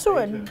 There's also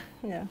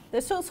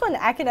there's also an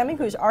academic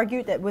who's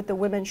argued that with the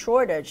women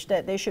shortage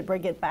that they should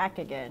bring it back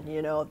again.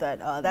 You know, that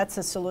that's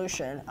a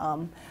solution.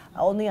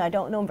 Only I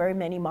don't know very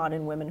many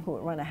modern women who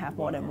would want to have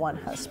more than one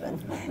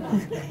husband.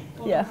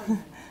 Yeah.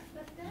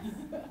 But that has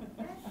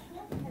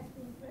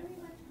been very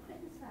much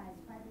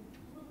criticized by the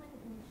women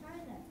in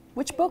China.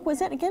 Which book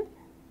was it again?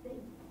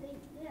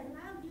 They are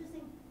now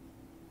using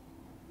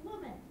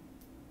women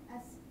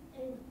as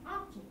an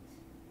object.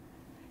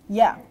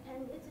 Yeah.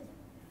 And it is,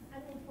 I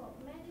mean, for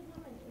many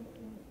women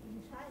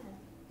in China,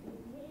 they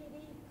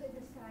really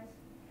criticize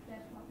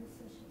that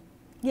proposition.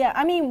 Yeah,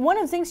 I mean, one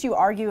of the things you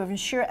argue from a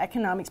sheer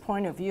economics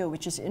point of view,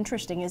 which is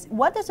interesting, is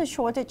what does a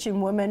shortage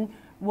in women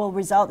will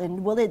result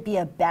in? Will it be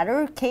a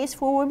better case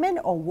for women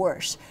or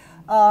worse?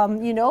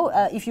 You know,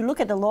 if you look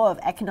at the law of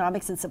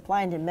economics and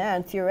supply and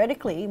demand,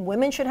 theoretically,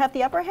 women should have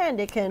the upper hand.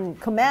 They can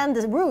command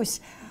the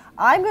roost.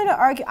 I'm going to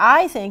argue,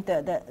 I think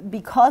that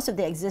because of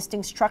the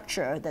existing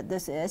structure that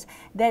this is,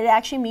 that it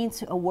actually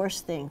means a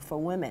worse thing for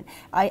women.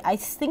 I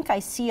think I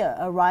see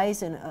a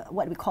rise in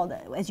what we call,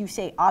 as you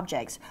say,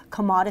 objects,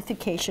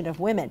 commodification of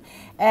women.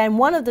 And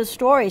one of the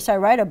stories I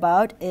write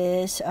about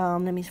is,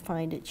 let me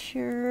find it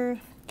here,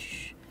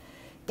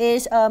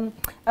 is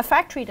a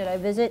factory that I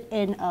visit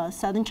in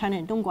southern China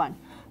in Dongguan.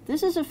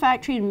 This is a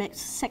factory that makes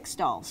sex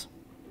dolls.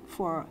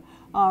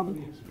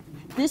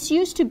 This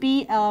used to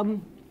be,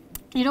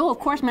 you know, of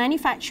course,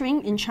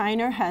 manufacturing in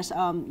China has,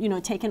 you know,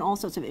 taken all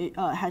sorts of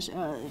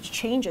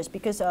changes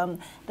because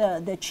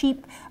the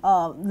cheap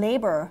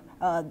labor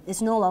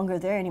is no longer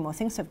there anymore.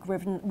 Things have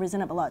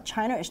risen up a lot.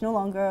 China is no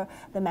longer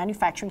the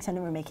manufacturing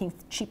center for making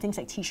cheap things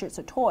like T-shirts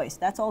or toys.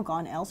 That's all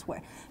gone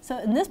elsewhere. So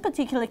in this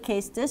particular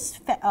case, this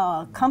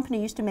company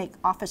used to make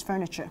office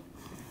furniture.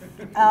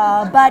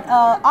 But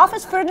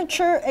office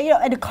furniture, you know,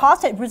 and the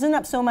cost had risen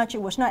up so much,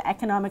 it was not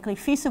economically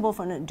feasible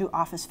for them to do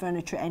office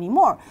furniture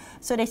anymore.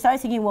 So they started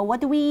thinking, well,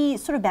 what do we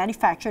sort of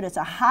manufacture that's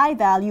a high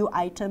value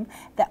item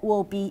that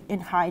will be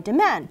in high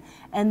demand?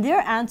 And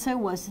their answer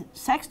was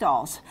sex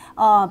dolls,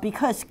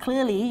 because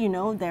clearly, you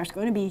know, there's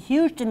going to be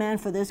huge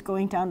demand for this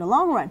going down the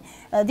long run.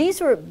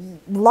 These were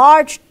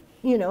large,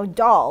 you know,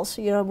 dolls.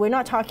 You know, we're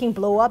not talking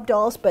blow-up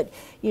dolls, but,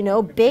 you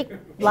know, big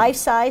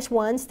life-size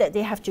ones that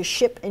they have to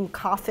ship in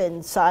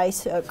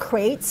coffin-size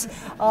crates.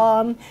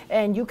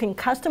 And you can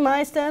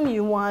customize them.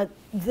 You want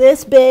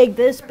this big,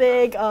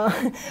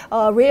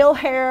 real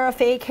hair,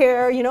 fake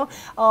hair, you know,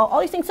 all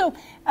these things. So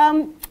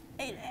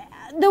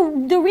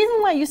the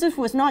reason why I use this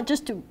was not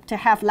just to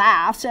have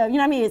laughs. You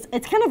know, I mean,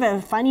 it's kind of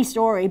a funny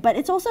story, but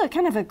it's also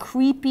kind of a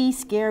creepy,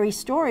 scary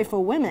story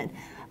for women.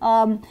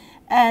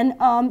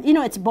 You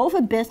know, it's both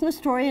a business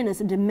story and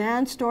it's a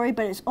demand story,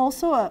 but it's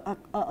also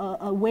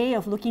a way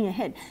of looking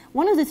ahead.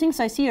 One of the things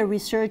I see a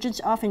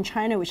resurgence of in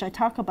China, which I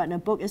talk about in a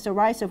book, is the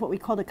rise of what we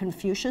call the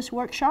Confucius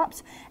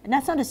workshops. And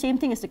that's not the same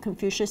thing as the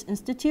Confucius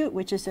Institute,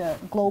 which is a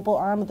global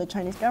arm of the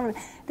Chinese government.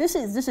 This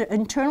is an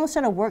internal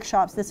set of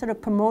workshops that sort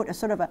of promote a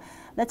sort of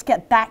let's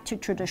get back to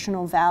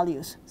traditional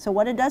values. So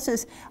what it does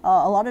is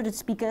a lot of the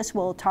speakers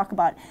will talk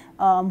about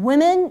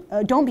women,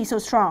 don't be so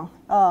strong.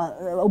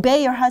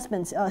 Obey your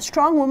husbands.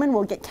 Strong women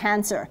will get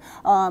cancer.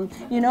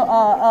 You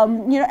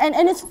know,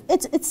 and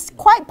it's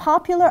quite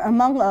popular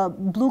among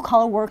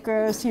blue-collar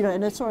workers. You know,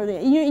 and it's sort of,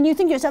 and you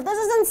think to yourself, this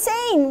is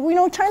insane. You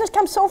know, China's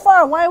come so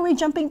far. Why are we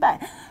jumping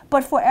back?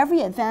 But for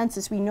every advance,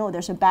 as we know,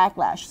 there's a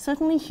backlash.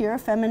 Certainly here,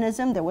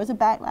 feminism, there was a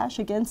backlash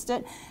against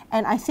it,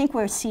 and I think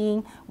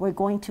we're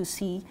going to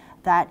see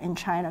that in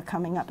China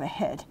coming up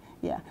ahead.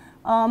 Yeah.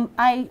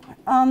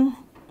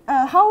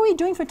 How are we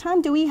doing for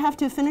time? Do we have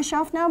to finish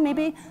off now?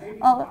 Maybe 5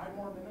 more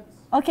minutes.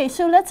 Okay,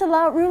 so let's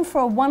allow room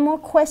for one more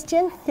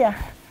question. Yeah.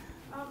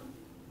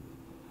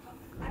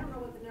 I don't know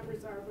what the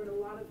numbers are, but a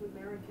lot of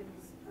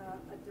Americans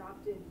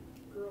adopted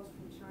girls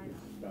from China.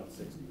 About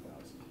 60,000.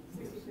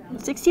 60,000.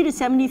 60 to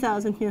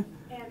 70,000 here.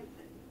 And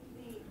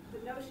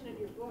the notion in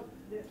your book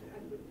that I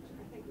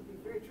think would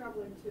be very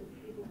troubling to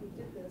people who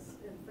did this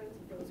and friends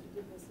of those who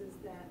did this is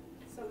that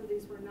some of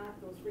these were not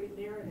those great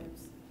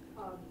narratives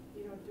of,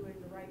 you know, doing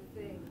the right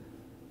thing.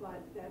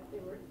 but that they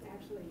were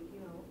actually, you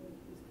know,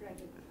 these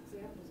tragic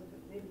examples of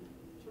maybe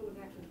children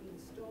actually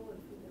being stolen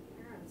from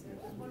their parents. And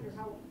I just wonder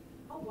how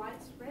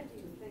widespread do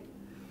you think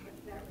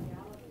that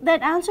reality?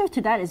 That answer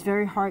to that is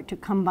very hard to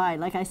come by.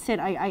 Like I said,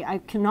 I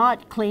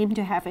cannot claim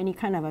to have any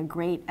kind of a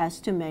great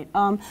estimate.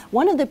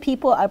 One of the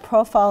people I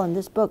profile in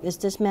this book is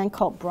this man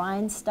called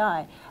Brian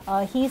Stye.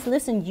 He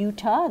lives in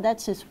Utah,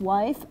 that's his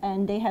wife,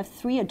 and they have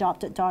 3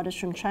 adopted daughters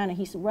from China.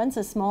 He runs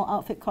a small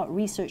outfit called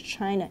Research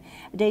China.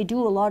 They do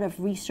a lot of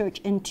research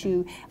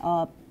into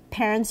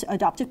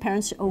adoptive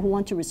parents who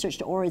want to research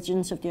the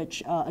origins of their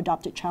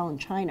adopted child in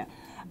China.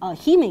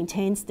 He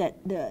maintains that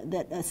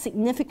a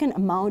significant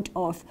amount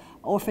of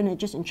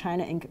orphanages in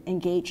China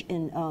engage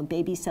in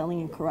baby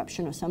selling and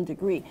corruption of some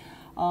degree.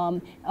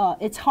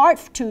 It's hard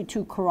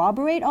to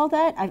corroborate all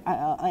that,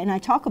 and I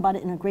talk about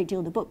it in a great deal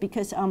of the book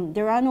because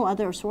there are no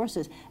other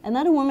sources.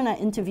 Another woman I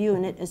interview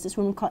in it is this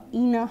woman called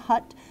Ina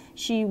Hut.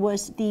 She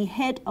was the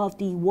head of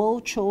the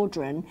World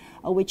Children,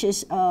 which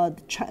is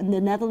the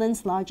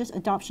Netherlands' largest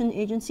adoption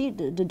agency.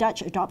 The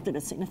Dutch adopted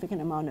a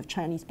significant amount of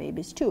Chinese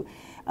babies too.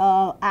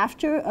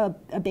 After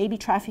a baby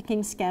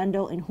trafficking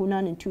scandal in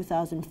Hunan in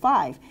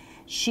 2005,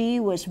 she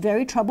was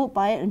very troubled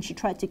by it, and she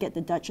tried to get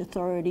the Dutch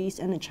authorities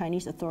and the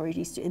Chinese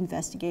authorities to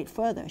investigate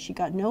further. She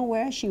got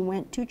nowhere. She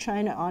went to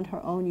China on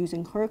her own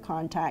using her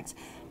contacts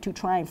to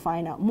try and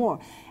find out more.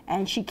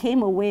 And she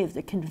came away with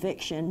the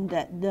conviction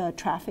that the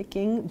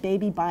trafficking,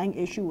 baby buying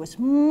issue was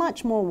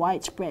much more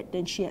widespread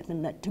than she had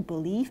been led to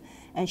believe,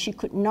 and she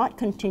could not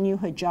continue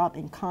her job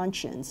in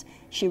conscience.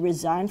 She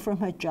resigned from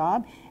her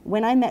job.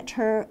 When I met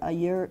her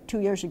 2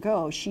 years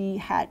ago,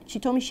 she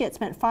told me she had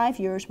spent 5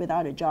 years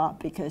without a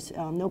job because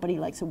nobody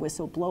likes a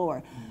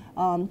whistleblower.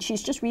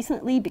 She's just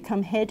recently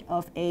become head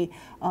of a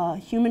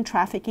human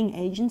trafficking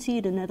agency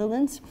in the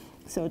Netherlands.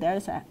 So that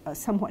is a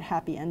somewhat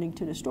happy ending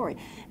to the story.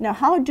 Now,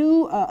 how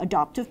do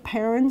adoptive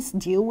parents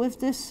deal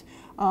with this?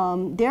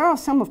 There are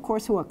some, of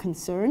course, who are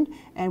concerned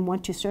and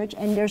want to search,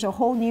 and there's a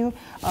whole new,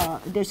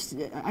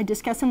 I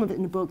discuss some of it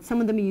in the book. Some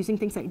of them are using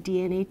things like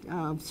DNA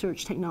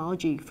search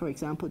technology, for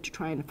example, to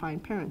try and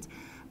find parents.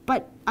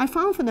 But I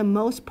found for the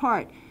most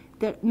part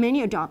that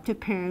many adoptive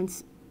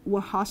parents were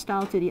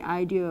hostile to the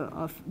idea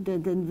of the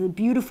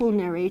beautiful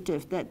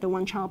narrative that the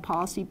one-child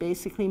policy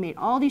basically made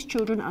all these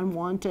children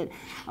unwanted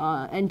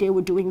and they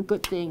were doing a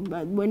good thing.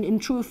 But when in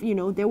truth, you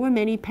know, there were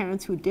many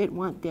parents who did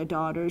want their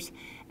daughters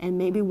and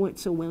maybe weren't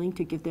so willing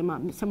to give them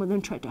up. Some of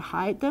them tried to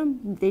hide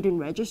them. They didn't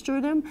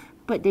register them,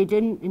 but they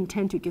didn't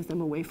intend to give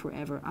them away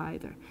forever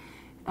either.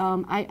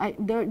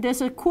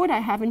 There's a quote I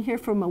have in here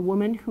from a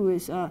woman who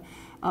is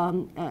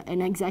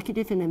an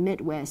executive in the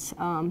Midwest.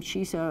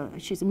 She's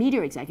a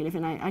media executive,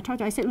 and I talked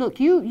to her. I said, look,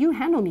 you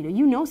handle media.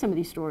 You know some of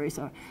these stories.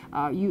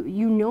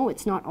 You know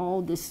it's not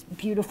all this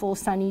beautiful,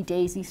 sunny,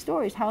 daisy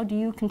stories. How do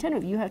you contend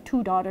with it? You have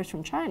 2 daughters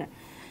from China.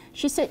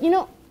 She said, you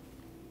know,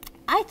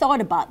 I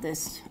thought about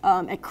this.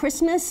 At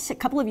Christmas, a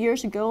couple of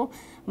years ago,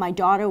 my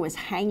daughter was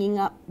hanging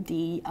up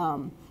the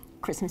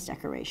Christmas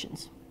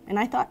decorations. And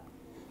I thought,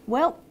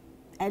 well,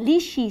 at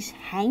least she's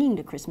hanging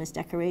the Christmas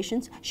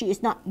decorations. She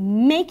is not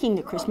making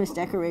the Christmas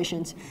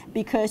decorations,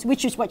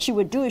 which is what she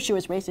would do if she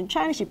was raised in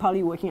China. She'd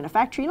probably be working on a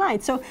factory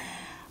line. So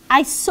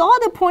I saw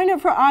the point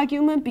of her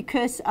argument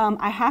because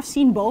I have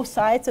seen both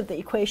sides of the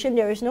equation.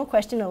 There is no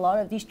question a lot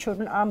of these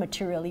children are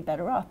materially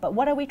better off. But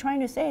what are we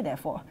trying to say,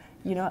 therefore?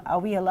 You know,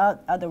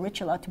 are the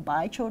rich allowed to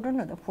buy children,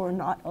 or the poor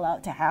not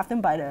allowed to have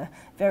them by the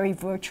very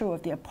virtue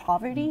of their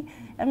poverty?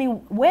 I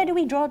mean, where do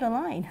we draw the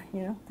line?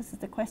 You know, this is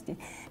the question.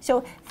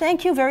 So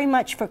thank you very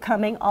much for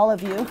coming, all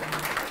of you.